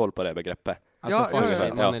 Har du koll på det begreppet? Alltså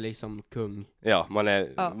farsiga, man är liksom kung. Ja, man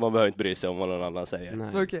behöver inte bry sig om vad någon annan säger.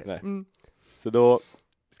 Nej. Okej. Nej. Så då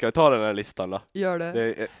ska vi ta den här listan då. Gör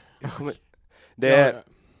det.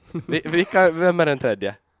 Vem är den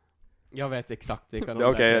tredje? Jag vet exakt vilka de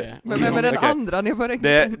är. Men vem är den andra?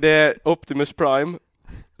 Det är Optimus Prime.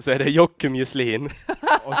 Så är det Joakim Juslin.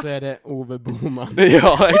 Och så är det Ove Boman.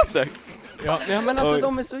 Ja, exakt. Ja, men alltså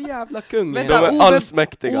de är så jävla kungar. Vänta, de är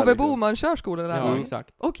allsmäktiga. Ove Boman körskolan där. Ja,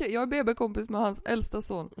 exakt. Okej, jag är BB-kompis med hans äldsta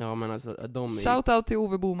son. Ja, men alltså de är... Shout out till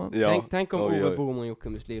Ove Boman. Ja. Tänk om Ove Boman,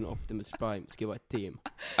 Joakim Juslin och Optimus Prime ska vara ett team.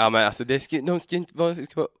 Ja, men alltså de ska inte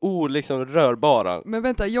vara liksom rörbara. Men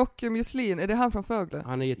vänta, Joakim Juslin, är det han från Fögle?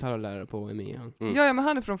 Han är gitarrlärare på OMI. Ja, men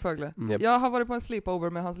han är från Fögle. Yep. Jag har varit på en sleepover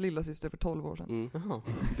med hans lilla syster för 12 år sedan.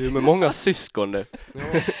 Du är med många syskon nu.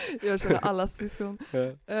 Jag känner alla syskon.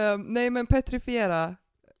 Nej, men petrifiera.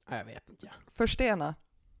 Jag vet inte.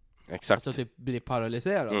 Exakt. Alltså typ bli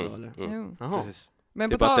paralyserad då, eller? Men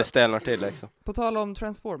det är bara att det ställnar till liksom. På tal om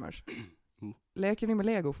Transformers. Leker ni med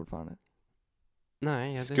Lego fortfarande?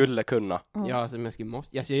 Nej, skulle kunna. Ja, alltså, men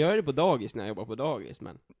jag gör det på dagis när jag jobbar på dagis,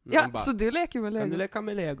 men ja, bara, så du leker med Lego? Kan du leka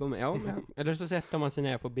med Lego med? Ja, men, eller så sätter man sig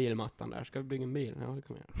ner på bilmattan där. Ska vi bygga en bil? Ja, det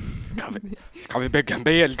kan vi göra. Ska vi bygga en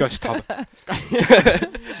bil, Gustav?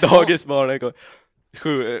 Dagisbarnen går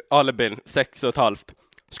 7, Albin, 6,5.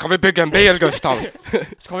 Ska vi bygga en bil, Gustav?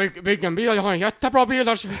 Ska vi bygga en bil? Jag har en jättebra bil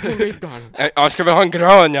där så vi kan bygga den. Ja, ska vi ha en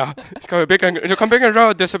grön, ja? Ska vi bygga du kan bygga en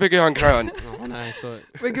röd, så bygger jag en grön. Ja, nej, så...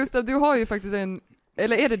 Men Gustav, du har ju faktiskt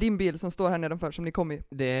eller är det din bil som står här nedanför som ni kom i?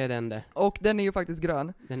 Det är den det. Och den är ju faktiskt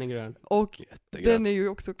grön. Den är grön. Och jättegrön. Den är ju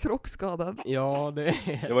också krockskadad. Ja, det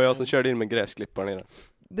är... Det var jag som körde in med gräsklipparen i den.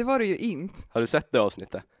 Det var det ju inte. Har du sett det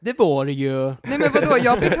avsnittet? Det var det ju. Nej, men vadå?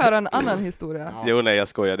 Jag fick höra en annan historia. Ja. Jo, nej, jag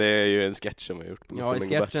skojar. Det är ju en sketch som jag gjort på i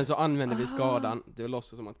sketchen så använder vi skadan. Det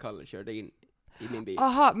låtsas som att Kalle körde in i min bil.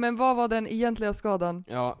 Aha, men vad var den egentliga skadan?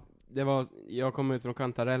 Ja, det var... Jag kom ut från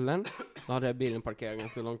kantarellen. Då hade jag bilen parkerad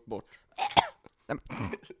ganska långt bort.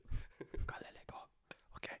 Kalle, lägg av.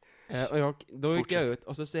 Okej. Och då gick jag ut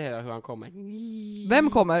och så ser jag hur han kommer. Vem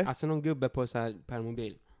kommer? Alltså någon gubbe på så här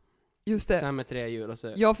permobil. Just det. Så med 3 hjul och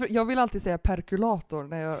så. Jag vill alltid säga perkulator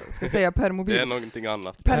när jag ska säga permobil. Det är någonting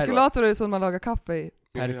annat. Perkulator är så man lagar kaffe i.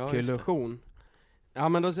 Perkulation. Ja,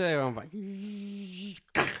 men då säger han bara...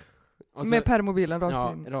 Med permobilen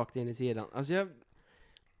rakt in. Ja, rakt in i sidan. Alltså jag...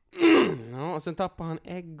 Ja, och sen tappar han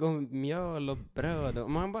ägg och mjöl och bröd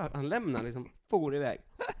och han lämnar liksom for iväg.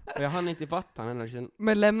 Och jag hann inte fatta han liksom.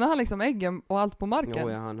 Men lämnar han liksom äggen och allt på marken? Jo,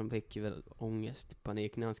 han fick ju väl ångest,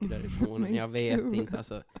 panik när han skulle därifrån. Jag vet inte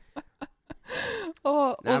alltså.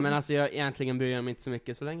 Nej, men alltså jag egentligen bryr mig inte så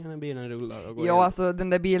mycket så länge den bilen rullar och går igen. Alltså den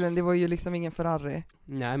där bilen, det var ju liksom ingen Ferrari.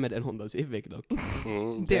 Nej, men det är en Honda Civic dock.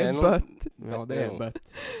 Det är bött. Ja, det är bött.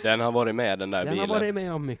 Den har varit med, den där bilen. Den har varit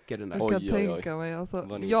med om mycket, den där. Jag kan tänka mig.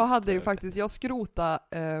 Alltså, jag hade ju faktiskt, jag skrotade,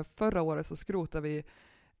 förra året så skrotade vi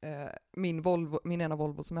min ena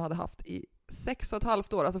Volvo som jag hade haft i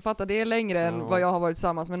 6,5 år. Alltså fatta, det är längre än vad jag har varit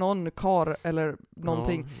tillsammans med någon kar eller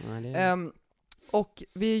någonting. Och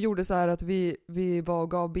vi gjorde så här att vi var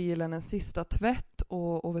och gav bilen en sista tvätt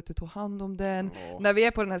och vet du, tog hand om den. När vi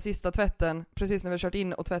är på den här sista tvätten, precis när vi har kört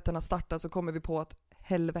in och tvätten har startat, så kommer vi på att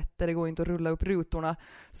helvete, det går inte att rulla upp rutorna.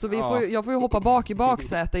 Så jag får ju hoppa bak i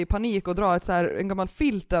baksätet i panik och dra en gammal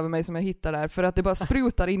filt över mig som jag hittar där, för att det bara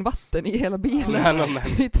sprutar in vatten i hela bilen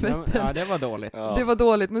i tvätten. Ja, det var dåligt. Ja. Det var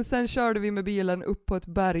dåligt, men sen körde vi med bilen upp på ett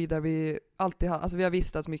berg där vi alltid har, alltså vi har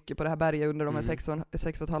vistats mycket på det här berget under de här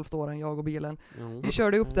 6,5 åren, jag och bilen. Vi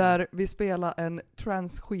körde upp där, vi spelade en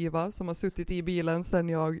trance-skiva som har suttit i bilen sen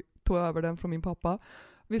jag tog över den från min pappa.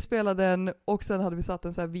 Vi spelade den och sen hade vi satt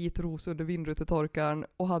en så här vit ros under vindrutetorkaren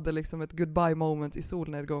och hade liksom ett goodbye moment i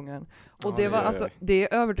solnedgången. Och det var alltså,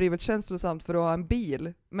 det är överdrivet känslosamt för att ha en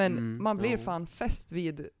bil, men man blir fan fäst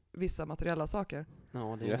vid vissa materiella saker.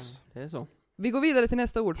 Ja, det är så. Vi går vidare till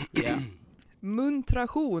nästa ord. Yeah.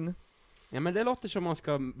 Muntration. Ja, men det låter som man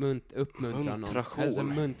ska uppmuntra någon. Alltså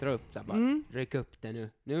muntra upp där bara. Ryck upp det nu.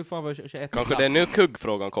 Nu får vi köra ett Kanske det är nu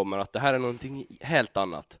kuggfrågan kommer, att det här är någonting helt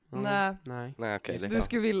annat. Nej, okej. du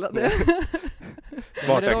skulle vilja det.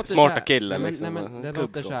 Smarta killen nej, liksom. men det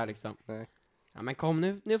låter så här liksom. Nej. Ja, men kom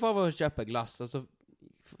nu får vi köpa glass och så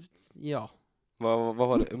ja. Vad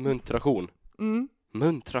var det? Muntration.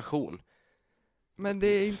 Muntration. Men det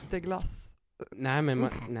är inte glass. Nej, men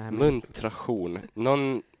muntration.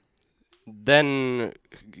 Den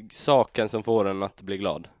saken som får en att bli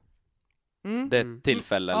glad. Det är ett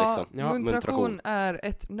tillfälle liksom. Ja, muntration är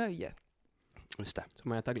ett nöje. Just det.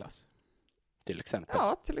 Som att äta glass. Till exempel.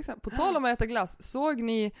 Ja, till exempel. På tal om att äta glass. Såg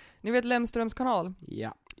ni vet Lemströms kanal?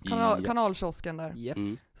 Ja. Kanalkiosken där. Yep.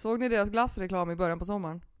 Såg ni deras glassreklam i början på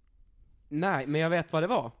sommaren? Nej, men jag vet vad det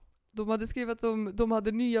var. De hade skrivit att de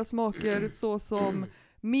hade nya smaker så som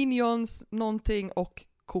Minions, någonting och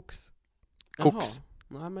koks. Koks.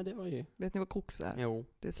 Nej, men det var ju... Vet ni vad koks är? Jo.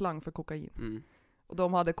 Det är slang för kokain. Och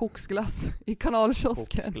de hade koksglass i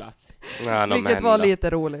kanalkiosken. Koksglass. Vilket var lite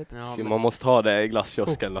roligt. Ja, men... Man måste ha det i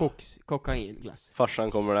glasskiosken då. Kokainglass.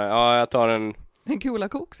 Farsan kommer där. Ja, jag tar en kula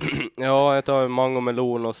koks. Ja, jag tar en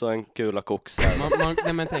mangomelon och så en kula koks.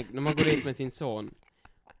 Nej, men tänk, när man går dit med sin son.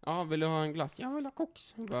 Ja, vill du ha en glass? Jag vill ha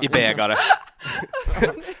koks. I bägare.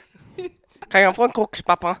 Kan jag få en koks,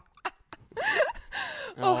 pappa?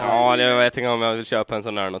 Ja, jag vet inte om jag vill köpa en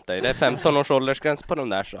sån här åt dig. Det är 15 års åldersgräns på de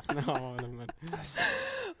där så. Ja, men...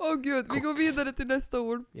 Gud, vi går vidare till nästa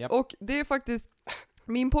ord. Yep. Och det är faktiskt...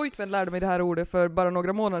 Min pojkvän lärde mig det här ordet för bara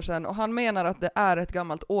några månader sedan. Och han menar att det är ett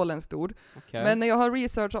gammalt åländskt ord. Okay. Men när jag har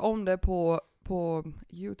researchat om det på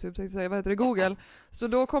YouTube, så jag vet det, Google. Så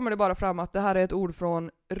då kommer det bara fram att det här är ett ord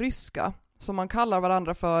från ryska. Som man kallar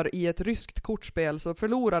varandra för i ett ryskt kortspel. Så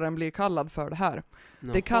förloraren blir kallad för det här.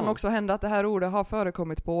 Jaha. Det kan också hända att det här ordet har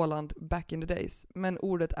förekommit på Åland back in the days. Men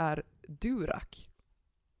ordet är durak.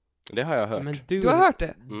 Det har jag hört. Men du har hört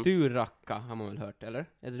det? Duracka har man väl hört, eller?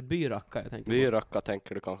 Är det byracka jag tänkte på? Byracka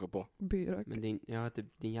tänker du kanske på. Byracka. Men din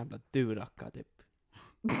jävla duracka typ.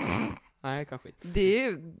 Nej, kanske inte.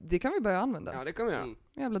 Det kan vi börja använda. Ja, det kan vi göra.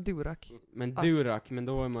 Jävla durak. Men durak, men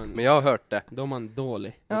då är man... Men jag har hört det. Då är man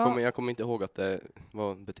dålig. Jag kommer inte ihåg att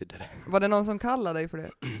vad betyder det. Var det någon som kallade dig för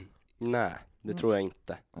det? Nej, det tror jag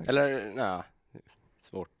inte. Okay. Eller, nej.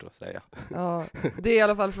 Svårt att säga. Ja, det är i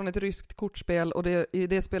alla fall från ett ryskt kortspel och i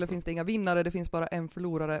det spelet finns det inga vinnare, det finns bara en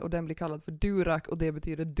förlorare och den blir kallad för durak och det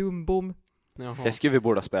betyder dumbom. Jaha. Det skulle vi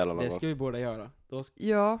borde spela någon gång. Det skulle vi borde göra.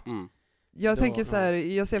 Ja. Jag tänker så här,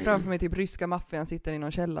 jag ser framför mig typ ryska maffian sitter i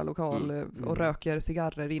någon källarlokal och röker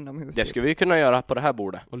cigarrer inomhus. Det skulle vi kunna göra på det här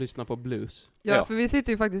bordet. Och lyssna på blues. Ja, för vi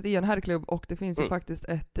sitter ju faktiskt i en herrklubb och det finns ju faktiskt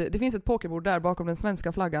ett pokerbord där bakom den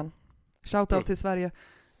svenska flaggan. Shoutout till Sverige.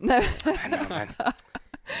 Nej.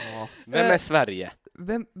 Vem är Sverige?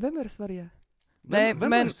 Vem är Sverige?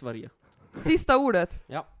 Vem är Sverige? Sista ordet.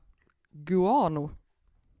 Ja. Guano.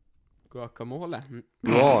 Guacamole.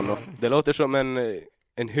 Guano. Det låter som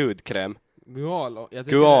en hudkräm. Guano.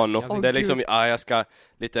 Det är liksom, jag ska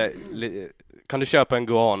lite kan du köpa en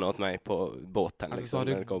guano åt mig på båten? Alltså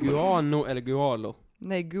liksom, sa du guano eller gualo?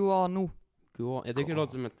 Nej, guano. Jag tycker det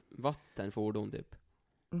låter som ett vattenfordon typ.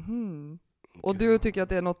 Och du tycker att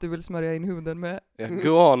det är något du vill smörja in huden med? Ja,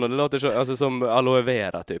 guano, det låter så, alltså som aloe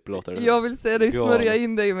vera typ låter det. Jag vill se dig smörja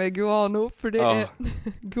in dig med guano, för det är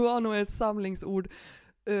guano är ett samlingsord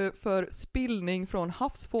för spillning från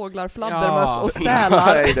havsfåglar, fladdermöss och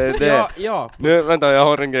sälar. Nej, det. Nu, vänta, jag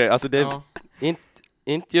har en grej. Alltså det är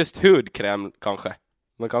inte just hudkräm kanske,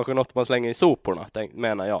 men kanske något man slänger i soporna,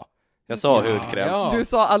 menar jag. Jag sa hudkräm. Ja. Du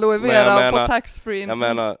sa aloe vera på taxfree. Jag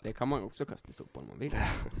menar, det kan man också kasta i soporna om man vill.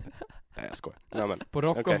 Nej, jag skojar. Ja, men, på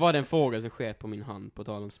Rocco var det en fågel som sket på min hand på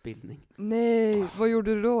tal om spillning. Nej, vad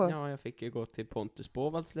gjorde du då? Ja, jag fick ju gå till Pontus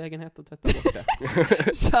Båvalds lägenhet och tvätta bort det.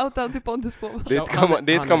 Shoutout till Pontus Båvald.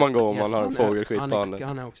 Dit kan man gå om man har fågelskit på handen.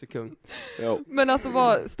 Han är också kung. Men alltså,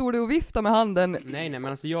 vad stod du och viftade med handen? Nej, men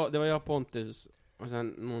alltså det var jag, Pontus och sen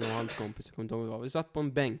någon av hans kompisar kom inte ihåg. Vi satt på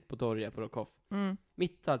en bänk på torget på Rockoff.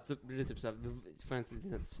 Mitt allt så blir det typ såhär, får en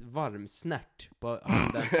liten varm snärt på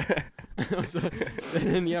handen. Och så det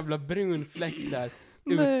är en jävla brun fläck där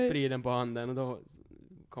utspriden på handen och då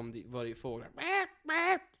var det ju fåglar.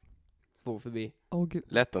 Svår förbi. Gud.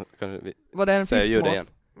 Lätt då, kan vi var det en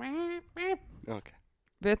fiskmås? Okay.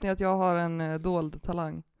 Vet ni att jag har en dold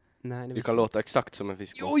talang? Nej, du kan låta exakt som en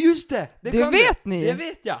fiskmås. Jo, just det! Det vet ni! Det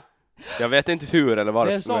vet jag! Jag vet inte hur eller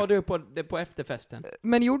varför. Det sa du på efterfesten.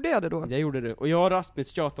 Men gjorde jag det då? Det gjorde du. Och jag och Rasmus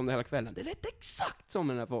tjatade om det hela kvällen. Det lät exakt som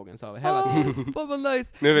den här fågeln, sa vi hela tiden. Fan vad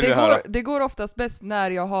nice. Nu vill vi höra. Det går oftast bäst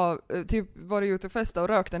när jag har typ varit ute och festa och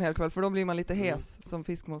rökt en hel kväll, för då blir man lite hes som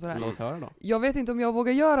fiskmås. Låt höra då. Jag vet inte om jag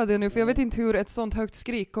vågar göra det nu, för jag vet inte hur ett sånt högt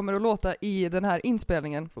skrik kommer att låta i den här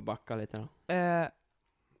inspelningen. Får backa lite då.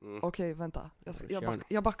 Okej, vänta.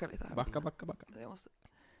 Jag backar lite här. Backa. Jag måste...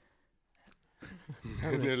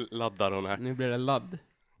 Nu laddar hon här. Nu blir det ladd.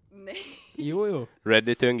 Nej. Jo.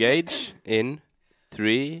 Ready to engage in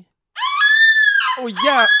 3.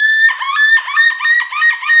 Ja!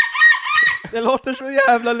 Det låter så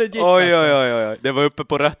jävla legit. Oj. Det var uppe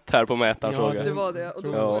på rött här på mätaren, såg jag. Det var det, och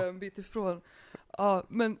då stod jag en bit ifrån. Ja,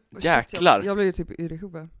 men jäklar. Jag blev ju typ yr i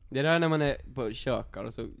huvudet. Det är där när man är på kökar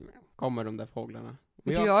och så kommer de där fåglarna.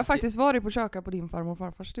 Jag har faktiskt varit på kökar på din farmor och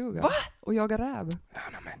farfars stuga. Va? Och jagat räv.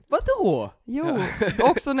 Vadå? Jo,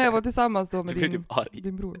 också när jag var tillsammans då med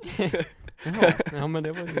din bror. Ja, men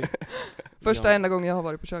det var ju... Första enda gången jag har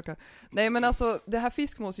varit på kökar. Nej, men alltså, det här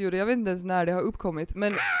fiskmåsdjuret, jag vet inte ens när det har uppkommit.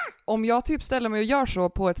 Men om jag typ ställer mig och gör så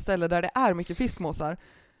på ett ställe där det är mycket fiskmåsar,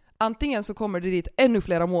 antingen så kommer det dit ännu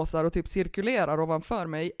flera måsar och typ cirkulerar ovanför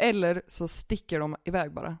mig, eller så sticker de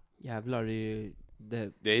iväg bara. Jävlar, det är ju...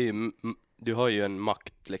 Det är ju... Du har ju en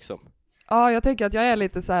makt liksom. Ja, jag tänker att jag är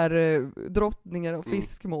lite så här drottningen och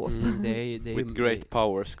fiskmås. Det är with great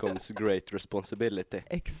powers comes great responsibility.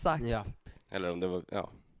 Exakt. Ja. Eller om det var,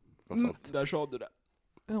 något sånt. Där sa du det.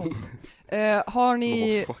 Ja.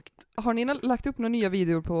 Har ni lagt upp några nya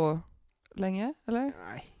videor på länge, eller?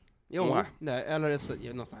 Nej. Jo, nej, eller så,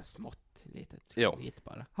 något sånt här smått litet. Bit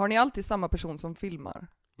bara. Har ni alltid samma person som filmar?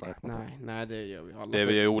 Nej, det gör vi alla. Det är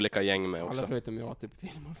vi ju olika gäng med också. Alla förutom jag typ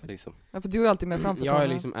filmar. Liksom. Ja, för du är alltid med framför Jag är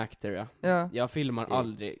liksom actor, ja. Jag filmar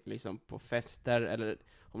aldrig liksom på fester, eller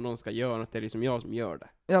om någon ska göra något, det är liksom jag som gör det.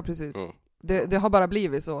 Ja, precis. Det har bara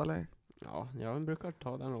blivit så, eller? Ja, jag brukar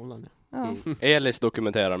ta den rollen. Ja. Elis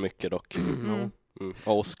dokumenterar mycket dock.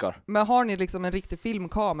 Och Oscar. Men har ni liksom en riktig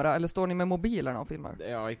filmkamera, eller står ni med mobilerna och filmar? Det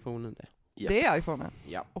är iPhonen det. Yep. Det är iPhonen?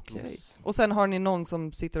 Ja. Okej. Yes. Och sen har ni någon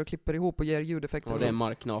som sitter och klipper ihop och ger ljudeffekter? Och det är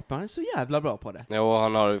Mark Knapp, han är så jävla bra på det. Ja, och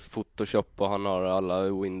han har Photoshop och han har alla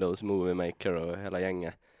Windows Movie Maker och hela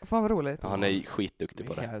gänget. Fan vad roligt. Ja, han är skitduktig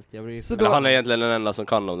på det. Han är egentligen den enda som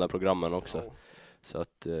kan de där programmen också. Så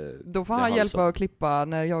att, då får han hjälpa att klippa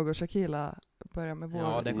när jag och Shakila börjar med vår...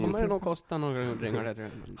 Ja, det kommer det nog kosta några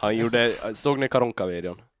hundringar. Han gjorde, såg ni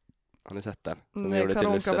Karonka-videon? Har ni sett den? Som gjorde till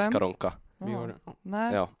Lusses Karonka.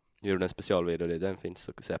 Nej. Ja, gjorde en specialvideo, den finns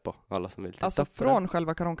att se på, alla som vill titta. Alltså från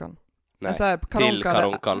själva Karonkan? Nej, alltså, till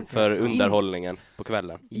Karonkan för underhållningen på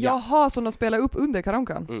kvällen. Jaha, som de spelar upp under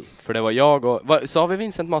Karonkan? För det var jag och... Sa vi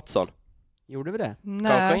Vincent Mattsson? Gjorde vi det?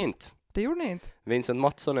 Nej. Kanske inte. Det gjorde ni inte. Vincent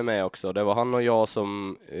Mattsson är med också. Det var han och jag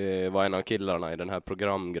som var en av killarna i den här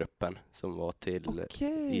programgruppen som var till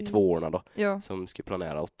i 2:orna då. Ja. Som skulle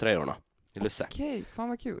planera åt 3:orna i Lusse. Okej, fan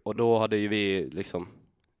vad kul. Och då hade ju vi liksom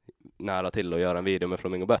nära till att göra en video med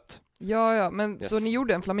Flamingobött. Ja, men så ni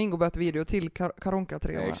gjorde en Flamingobött-video till Karonka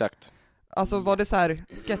 3:orna? Ja, exakt. Alltså var det så här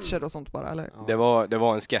sketcher och sånt bara, eller? Ja. Det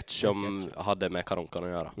var en sketch som hade med Karonkan att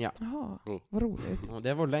göra. Ja. Jaha, vad roligt. Ja,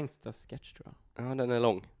 det var längsta sketch tror jag. Ja, den är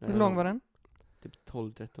lång. Hur lång var den? Typ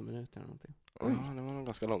 12-13 minuter eller någonting. Ja, den var nog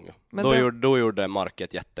ganska lång. Ja. Men då gjorde Mark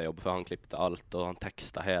ett jättejobb, för han klippte allt och han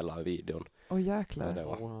textade hela videon. Jäklar. Det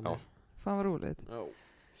var, Fan vad roligt.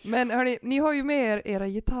 Men hörni, ni har ju med era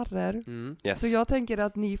gitarrer. Yes. Så jag tänker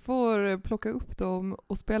att ni får plocka upp dem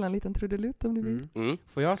och spela en liten trudelutt om ni vill.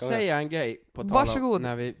 Får jag säga en grej på tal om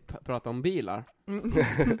när vi pratar om bilar?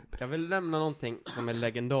 Jag vill nämna någonting som är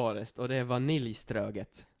legendariskt, och det är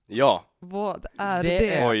vaniljströget. Ja. Vad är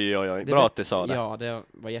det? Oj. Bra att du sa det. Ja, det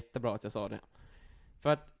var jättebra att jag sa det. För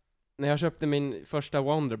att när jag köpte min första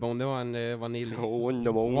Wonderbomb, det var en vanilj.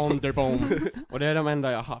 Wonderbomb. Och det är de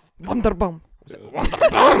enda jag har haft. Wonderbomb.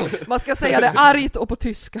 Man ska säga det argt och på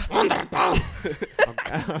tyska.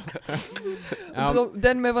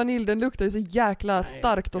 Den med vanilj, den luktar ju så jäkla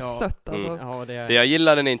starkt och sött alltså. Det jag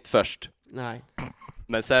gillade den inte först. Nej.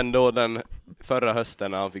 Men sen då den förra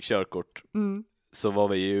hösten när han fick körkort, så var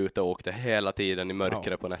vi ju ute och åkte hela tiden i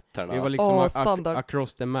mörkret på nätterna. Vi var liksom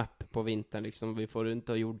across the map på vintern liksom. Vi får runt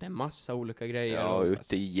och gjorde en massa olika grejer. Ja,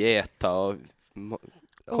 ute i Geta och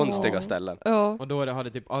konstiga ställen. Och då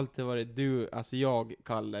hade typ alltid varit du, alltså jag,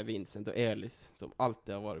 Kalle, Vincent och Elis som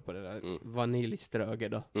alltid har varit på det där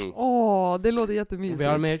vaniljströget då. Det låter jättemysigt. Och vi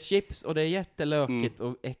har med chips och det är jättelökigt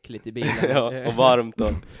och äckligt i bilen. Och varmt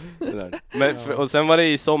och sådär. Men och sen var det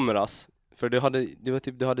i somras,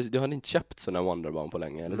 För du hade inte köpt såna Wonderbaum på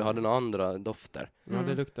länge. Eller du hade några andra dofter. Ja,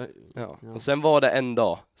 det luktar... Ja. Och sen var det en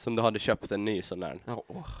dag som du hade köpt en ny sån där.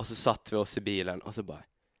 Och så satt vi oss i bilen och så bara...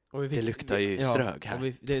 det luktar ju strög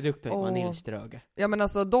här. Det luktar ju vaniljströg. Ja, men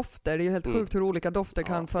alltså dofter, det är ju helt sjukt hur olika dofter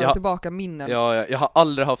kan föra tillbaka minnen. Ja, jag har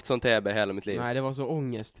aldrig haft sån TB hela mitt liv. Nej, det var så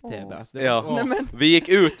ångest-TB. Alltså, vi gick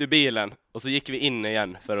ut ur bilen och så gick vi in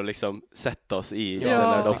igen för att liksom sätta oss i den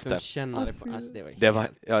där doften. Liksom känna det på, alltså,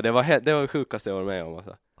 det var det sjukaste jag var med om.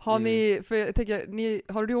 Alltså. Har ni, för jag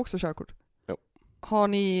tänker, har du också körkort? Har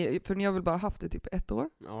ni, för ni har väl bara haft det typ 1 år?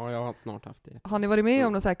 Ja, jag har snart haft det. Har ni varit med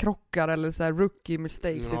om några så här krockar eller så här rookie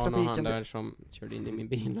mistakes i trafiken? Ja, han där som körde in i min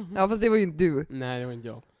bil. Ja, fast det var ju inte du. Nej, det var inte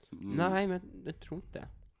jag. Nej, men jag tror inte.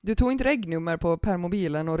 Du tog inte regnummer på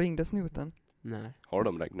permobilen och ringde snuten? Nej. Har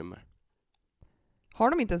de regnummer? Har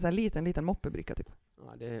de inte en sån här liten moppebricka typ?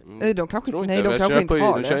 Ja, det... De kanske inte har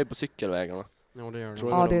det. De kör ju på cykelvägarna. Ja, det gör de.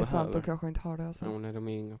 Ja, det är sant. De kanske inte har det. Alltså. Ja, nej, de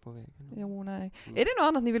är inga på vägen. Jo, nej. Är det något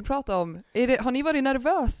annat ni vill prata om? Har ni varit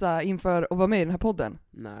nervösa inför att vara med i den här podden?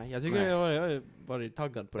 Nej, jag tycker jag har varit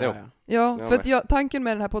taggad på det här. Ja, för att tanken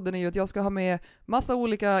med den här podden är ju att jag ska ha med massa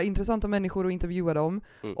olika intressanta människor och intervjua dem.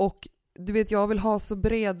 Och du vet, jag vill ha så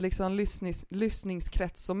bred liksom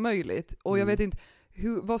lyssningskrets som möjligt. Och jag vet inte,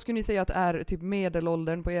 vad skulle ni säga att är typ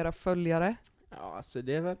medelåldern på era följare? Ja, alltså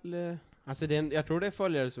det är väl... Alltså jag tror det är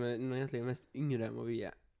följare som är egentligen mest yngre än vad vi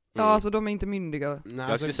är. Ja, alltså de är inte myndiga. Nej,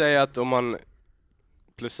 jag skulle säga att om man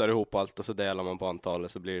plussar ihop allt och så delar man på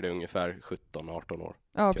antalet så blir det ungefär 17-18 år.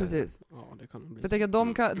 Ja, precis. Ja, det kan bli. För jag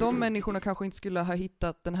tänker att de människorna kanske inte skulle ha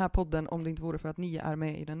hittat den här podden om det inte vore för att ni är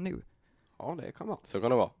med i den nu. Ja, det kan vara. Så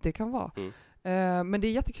kan det vara. Det kan vara. Men det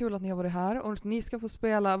är jättekul att ni har varit här och ni ska få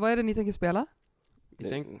spela. Vad är det ni tänker spela?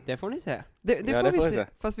 Det får ni se. Det får vi se,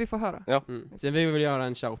 fast vi får höra. Ja. Sen vill vi göra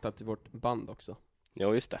en shoutout till vårt band också.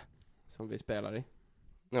 Ja, just det. Som vi spelar i.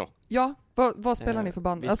 Ja, vad spelar ni för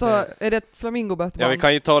band? Alltså, är det ett Flamingobött band? Ja, vi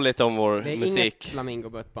kan ju ta lite om vår musik. Det är inget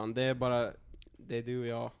Flamingobött band. Det är du och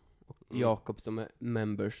jag och Jakob som är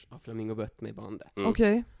members av Flamingobött med i bandet.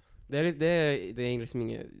 Okej. Det är liksom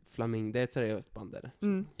inget det är ett seriöst band där.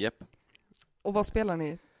 Japp. Och vad spelar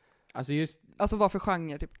ni? Alltså vad för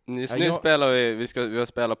genre typ? Nu spelar vi har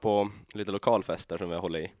spelat på lite lokalfester som vi har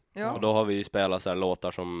hållit i. Ja. Och då har vi spelat så här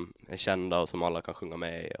låtar som är kända och som alla kan sjunga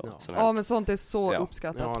med i och sån här. Ja, men sånt är så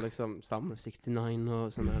uppskattat. Ja, liksom Summer 69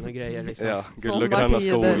 och sådana grejer liksom. Ja, Guld och gröna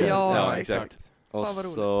skogar. Ja, exakt. Och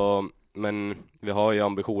så, men vi har ju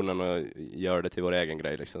ambitionen att göra det till vår egen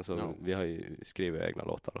grej liksom, så vi har ju skrivit egna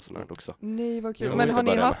låtar och sånt här också. Nej, vad kul. Så men har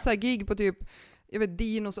ni haft så här gig på typ, jag vet,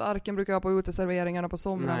 Dinos och Arken brukar ha på uteserveringarna på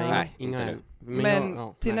somrarna? Nej, inga.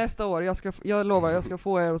 Men till nästa år, jag lovar, jag ska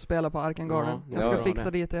få er att spela på Arken Garden. Jag ska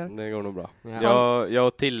fixa dit er. Det går nog bra. Ja. Jag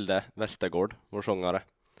och Tilde Westergård, vår sångare.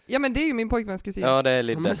 Ja, men det är ju min pojkväns kusin. Ja, det är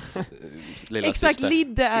Liddes lilla exakt, syster.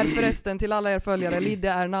 Lidde är förresten, till alla er följare, Lidde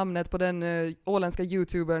är namnet på den åländska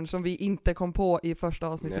youtubern som vi inte kom på i första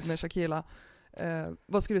avsnittet med Shakila.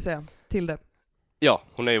 Vad skulle du säga till det? Ja,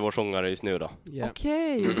 hon är ju vår sångare just nu då. Yeah.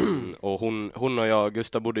 Okej. Och hon och jag,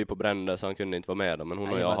 Gustav bodde ju på Brände så han kunde inte vara med då, men hon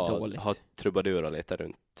och jag har trubadurat lite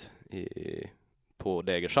runt på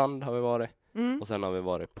Degersand har vi varit. Och sen har vi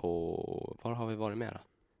varit på, var har vi varit med då?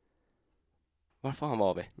 Var fan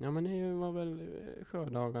var vi? Ja, men det var väl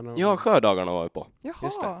Sjödagarna. Ja, Sjödagarna var vi på.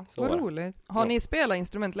 Jaha, vad roligt. Har ni spelat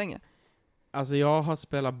instrument länge? Alltså jag har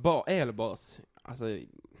spelat elbas. Alltså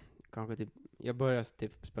kanske typ, jag började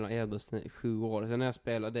typ spela elbas i 7 år. Sen när jag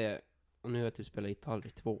spelade det, och nu har jag typ spelat gitarr i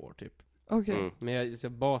 2 år typ. Okej. Men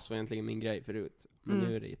bas var egentligen min grej förut. Men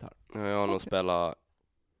nu är det gitarr. Jag har nog spelat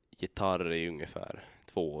gitarr i ungefär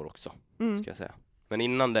 2 år också, ska jag säga. Men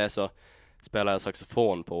innan det så spelade jag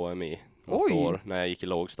saxofon på OMI. 8 år när jag gick i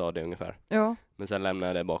lågstadiet ungefär. Ja. Men sen lämnade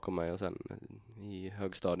jag det bakom mig och sen i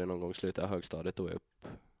högstadiet någon gång slutade jag högstadiet tog jag upp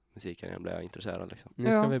musiken igen, blev jag intresserad liksom. Nu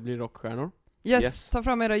ska vi bli rockstjärnor. Yes, ta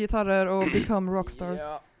fram era gitarrer och become rockstars.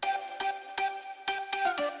 Ja.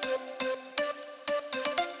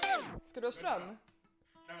 Ska du ha ström?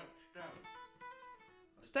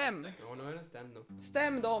 Stäm. Ja, nu är det stäm då.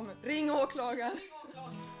 Stäm dem. Ring åklagaren.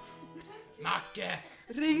 Macke!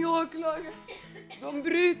 Ring åklagaren. De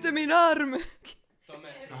bryter min arm.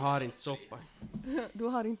 Jag har inte soppa. Du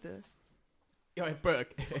har inte. Jag är bög.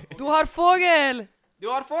 Du har fågel! Du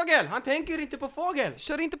har fågel! Han tänker inte på fågel!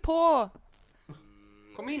 Kör inte på!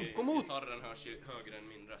 Kom in, kom ut! Gitarren hörs ju högre än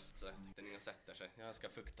min röst så den inga sätter sig. Jag ska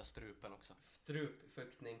fukta strupen också.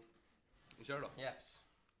 Strupfuktning. Kör då. Yes.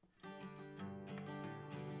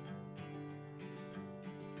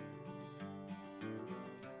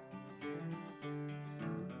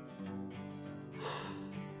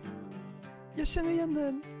 Jag känner igen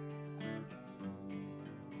den.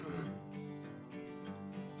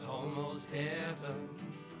 heaven,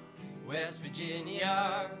 West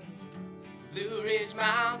Virginia, Blue Ridge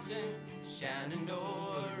Mountain,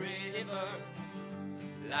 Shenandoah River.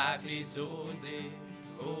 Life is older,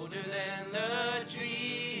 older than the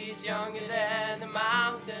trees, younger than the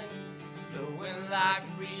mountain, blowing like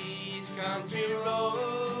a breeze. Country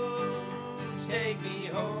roads take me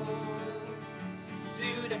home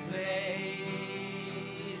to the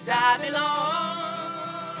place I belong.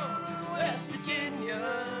 West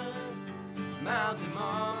Virginia, Mountain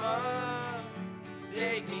Mama,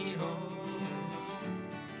 take me home,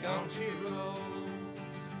 country road.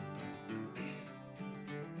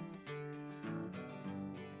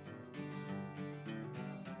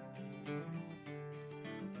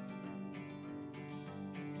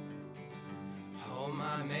 All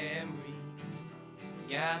my memories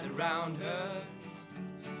gather round her,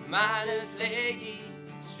 miner's lady,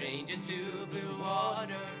 stranger to blue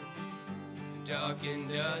water, dark and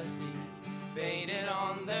dusty, faded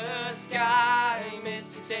on the sky,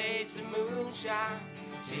 missed a taste of moonshine,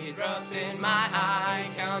 teardrops in my eye.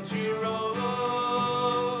 Country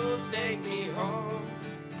roads take me home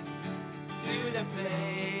to the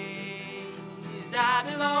place I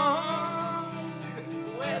belong.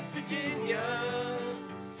 West Virginia,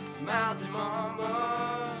 Mountain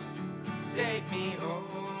Mama, take me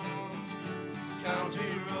home,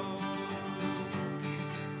 country road.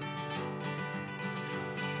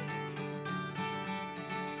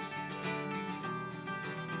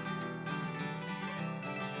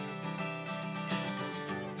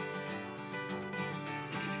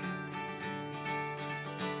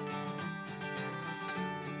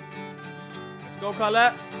 Let's go,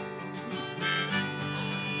 Kalle!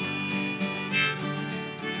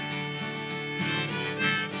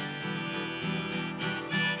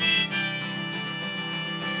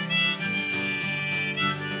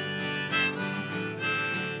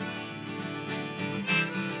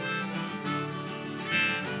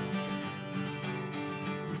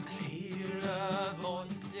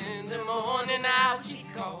 Now she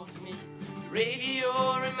calls me.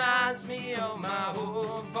 Radio reminds me of my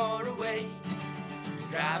home far away.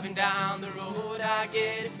 Driving down the road, I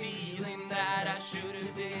get a feeling that I should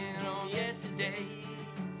have been on yesterday.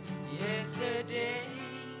 Yesterday,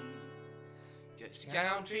 'cause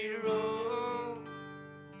country roads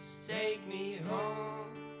take me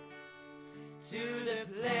home to the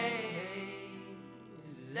place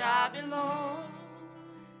I belong.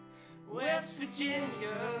 West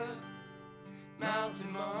Virginia,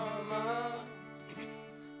 Mountain Mama,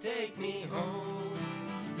 take me home,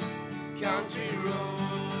 country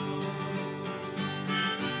road.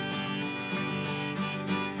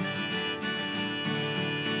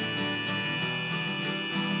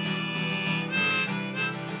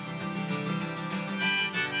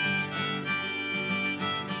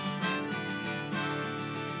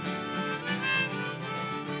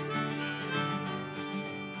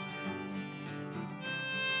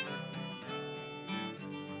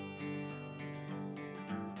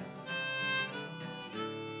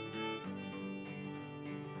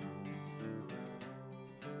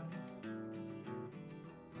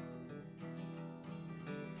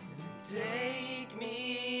 Take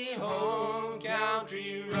me home,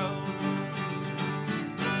 country road.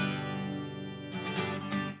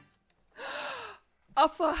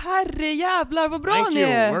 Alltså herrejävlar vad bra Thank ni you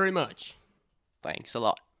är! very much. Thanks a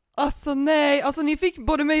lot. Alltså nej, alltså ni fick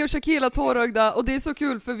både mig och Shakila tårögda och det är så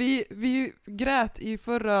kul för vi grät i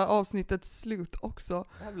förra avsnittets slut också.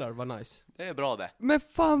 Jävlar vad nice. Det är bra det. Men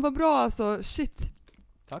fan vad bra alltså, shit.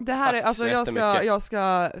 Tack. Det här är, alltså så jag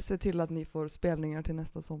ska se till att ni får spelningar till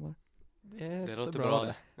nästa sommar. Det låter bra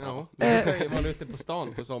det. Ja, vi brukar ju vara ute på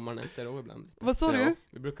stan på sommaren efter år ibland. Vad sa du?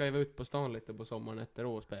 Vi brukar ju vara ute på stan lite på sommaren efter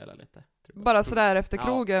år och spela lite. Bara sådär efter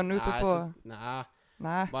krogen ute på...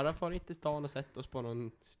 Nej, bara far inte stan och sätta oss på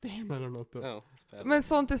någon sten eller något. Ja, men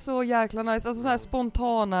sånt är så jäkla nice, alltså såhär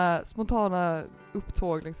spontana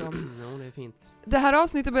upptåg liksom. Ja, det är fint. Det här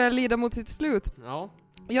avsnittet börjar lida mot sitt slut. Ja.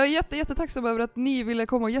 Jag är jättetacksam över att ni ville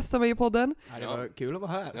komma och gästa mig i podden. Ja, det var kul att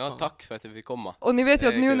vara här. Ja, tack för att vi fick komma. Och ni vet ju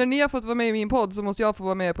att nu kul. när ni har fått vara med i min podd så måste jag få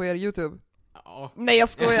vara med på er YouTube. Ja. Nej, jag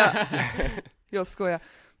skojar. Jag skojar.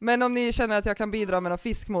 Men om ni känner att jag kan bidra med några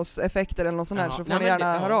fiskmås-effekter eller något sånt här så får ni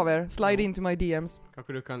gärna höra av er. Slide into my DMs.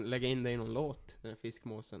 Kanske du kan lägga in det i någon låt, den här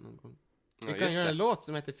fiskmåsen någon gång. Vi Ja, kan göra en låt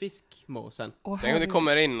som heter Fiskmåsen. Tänk om du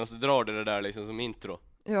kommer in och så drar du det där liksom som intro.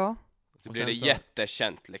 Ja. Så blir det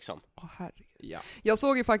jättekänt liksom. Herregud. Ja. Jag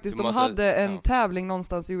såg ju faktiskt, de hade en tävling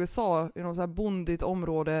någonstans i USA, i något så här bondigt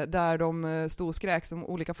område, där de stod och skrek som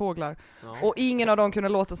olika fåglar. Ja. Och ingen av dem kunde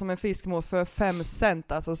låta som en fiskmås för 5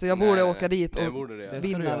 cent alltså, så jag borde åka dit och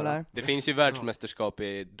vinna det där. Det finns ju världsmästerskap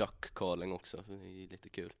i duck calling också, så det är lite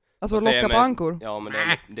kul. Alltså locka på ankor? Ja, men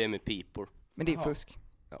det är med pipor. Men det är fusk.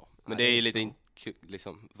 Ja, men det är ju lite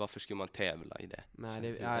liksom, varför ska man tävla i det?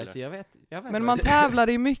 Nej, alltså jag vet. Men man tävlar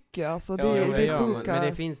i mycket, alltså det är sjuka. Men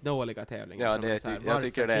det finns dåliga tävlingar. Ja, jag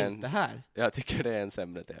tycker det är finns det här? Jag tycker det är en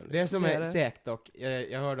sämre tävling. Det som är säkert dock,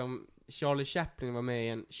 jag hörde om Charlie Chaplin var med i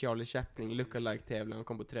en Charlie Chaplin lookalike-tävling och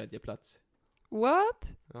kom på 3:e plats.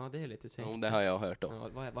 What? Ja, det är lite säkert. Ja, det har jag hört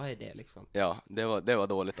om. Ja, vad är det liksom? Ja, det var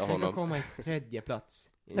dåligt av honom. Han komma i 3:e plats.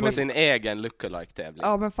 På sin egen lookalike-tävling.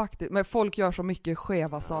 Ja, men faktiskt. Men folk gör så mycket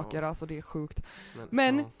skeva saker, alltså det är sjukt.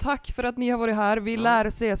 Men tack för att ni har varit här. Vi lär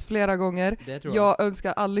ses flera gånger. Jag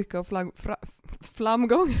önskar all lycka och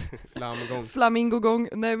flamgång. Flamingogång.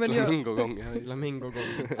 Nej, men Flamingogång.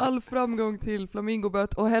 All framgång till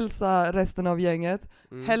Flamingobött och hälsa resten av gänget.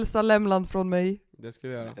 Hälsa Lämland från mig. Det ska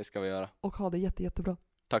vi göra. Det ska vi göra. Och ha det jättebra.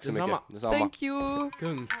 Tack så mycket. Detsamma. Thank you.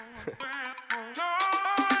 Kung.